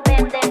culo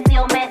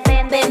bendeció, me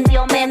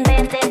bendeció, me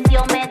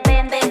bendeció, me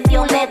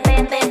bendeció, le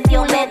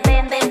bendeció, le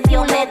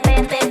bendeció, le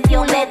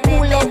bendeció, le bendeció, me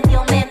bendeció,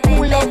 me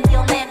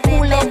bendeció, me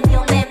bendeció,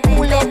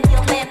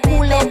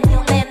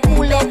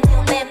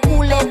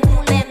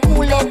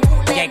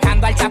 me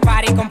llegando al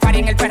safari con Fari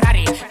en el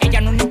Ferrari.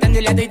 Ella no Nintendo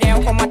y le doy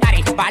dedo como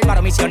Atari.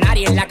 Bárbaro,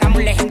 misionario, en la cama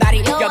un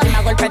legendario. Yo doy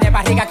más golpe de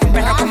barriga que un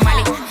perro con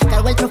Mali.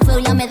 Cargo el trofeo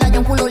y la medalla,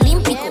 un culo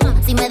olímpico.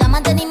 Si me da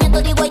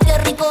mantenimiento digo ay qué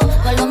rico.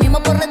 Con lo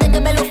mismo por redes que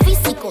ve lo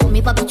físico.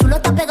 Mi papi chulo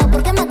está pegado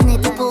porque es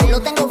magnético.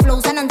 Lo tengo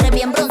flow, San Andrés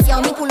bien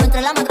bronceado. Mi culo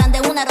entre la más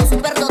grande, una rosa.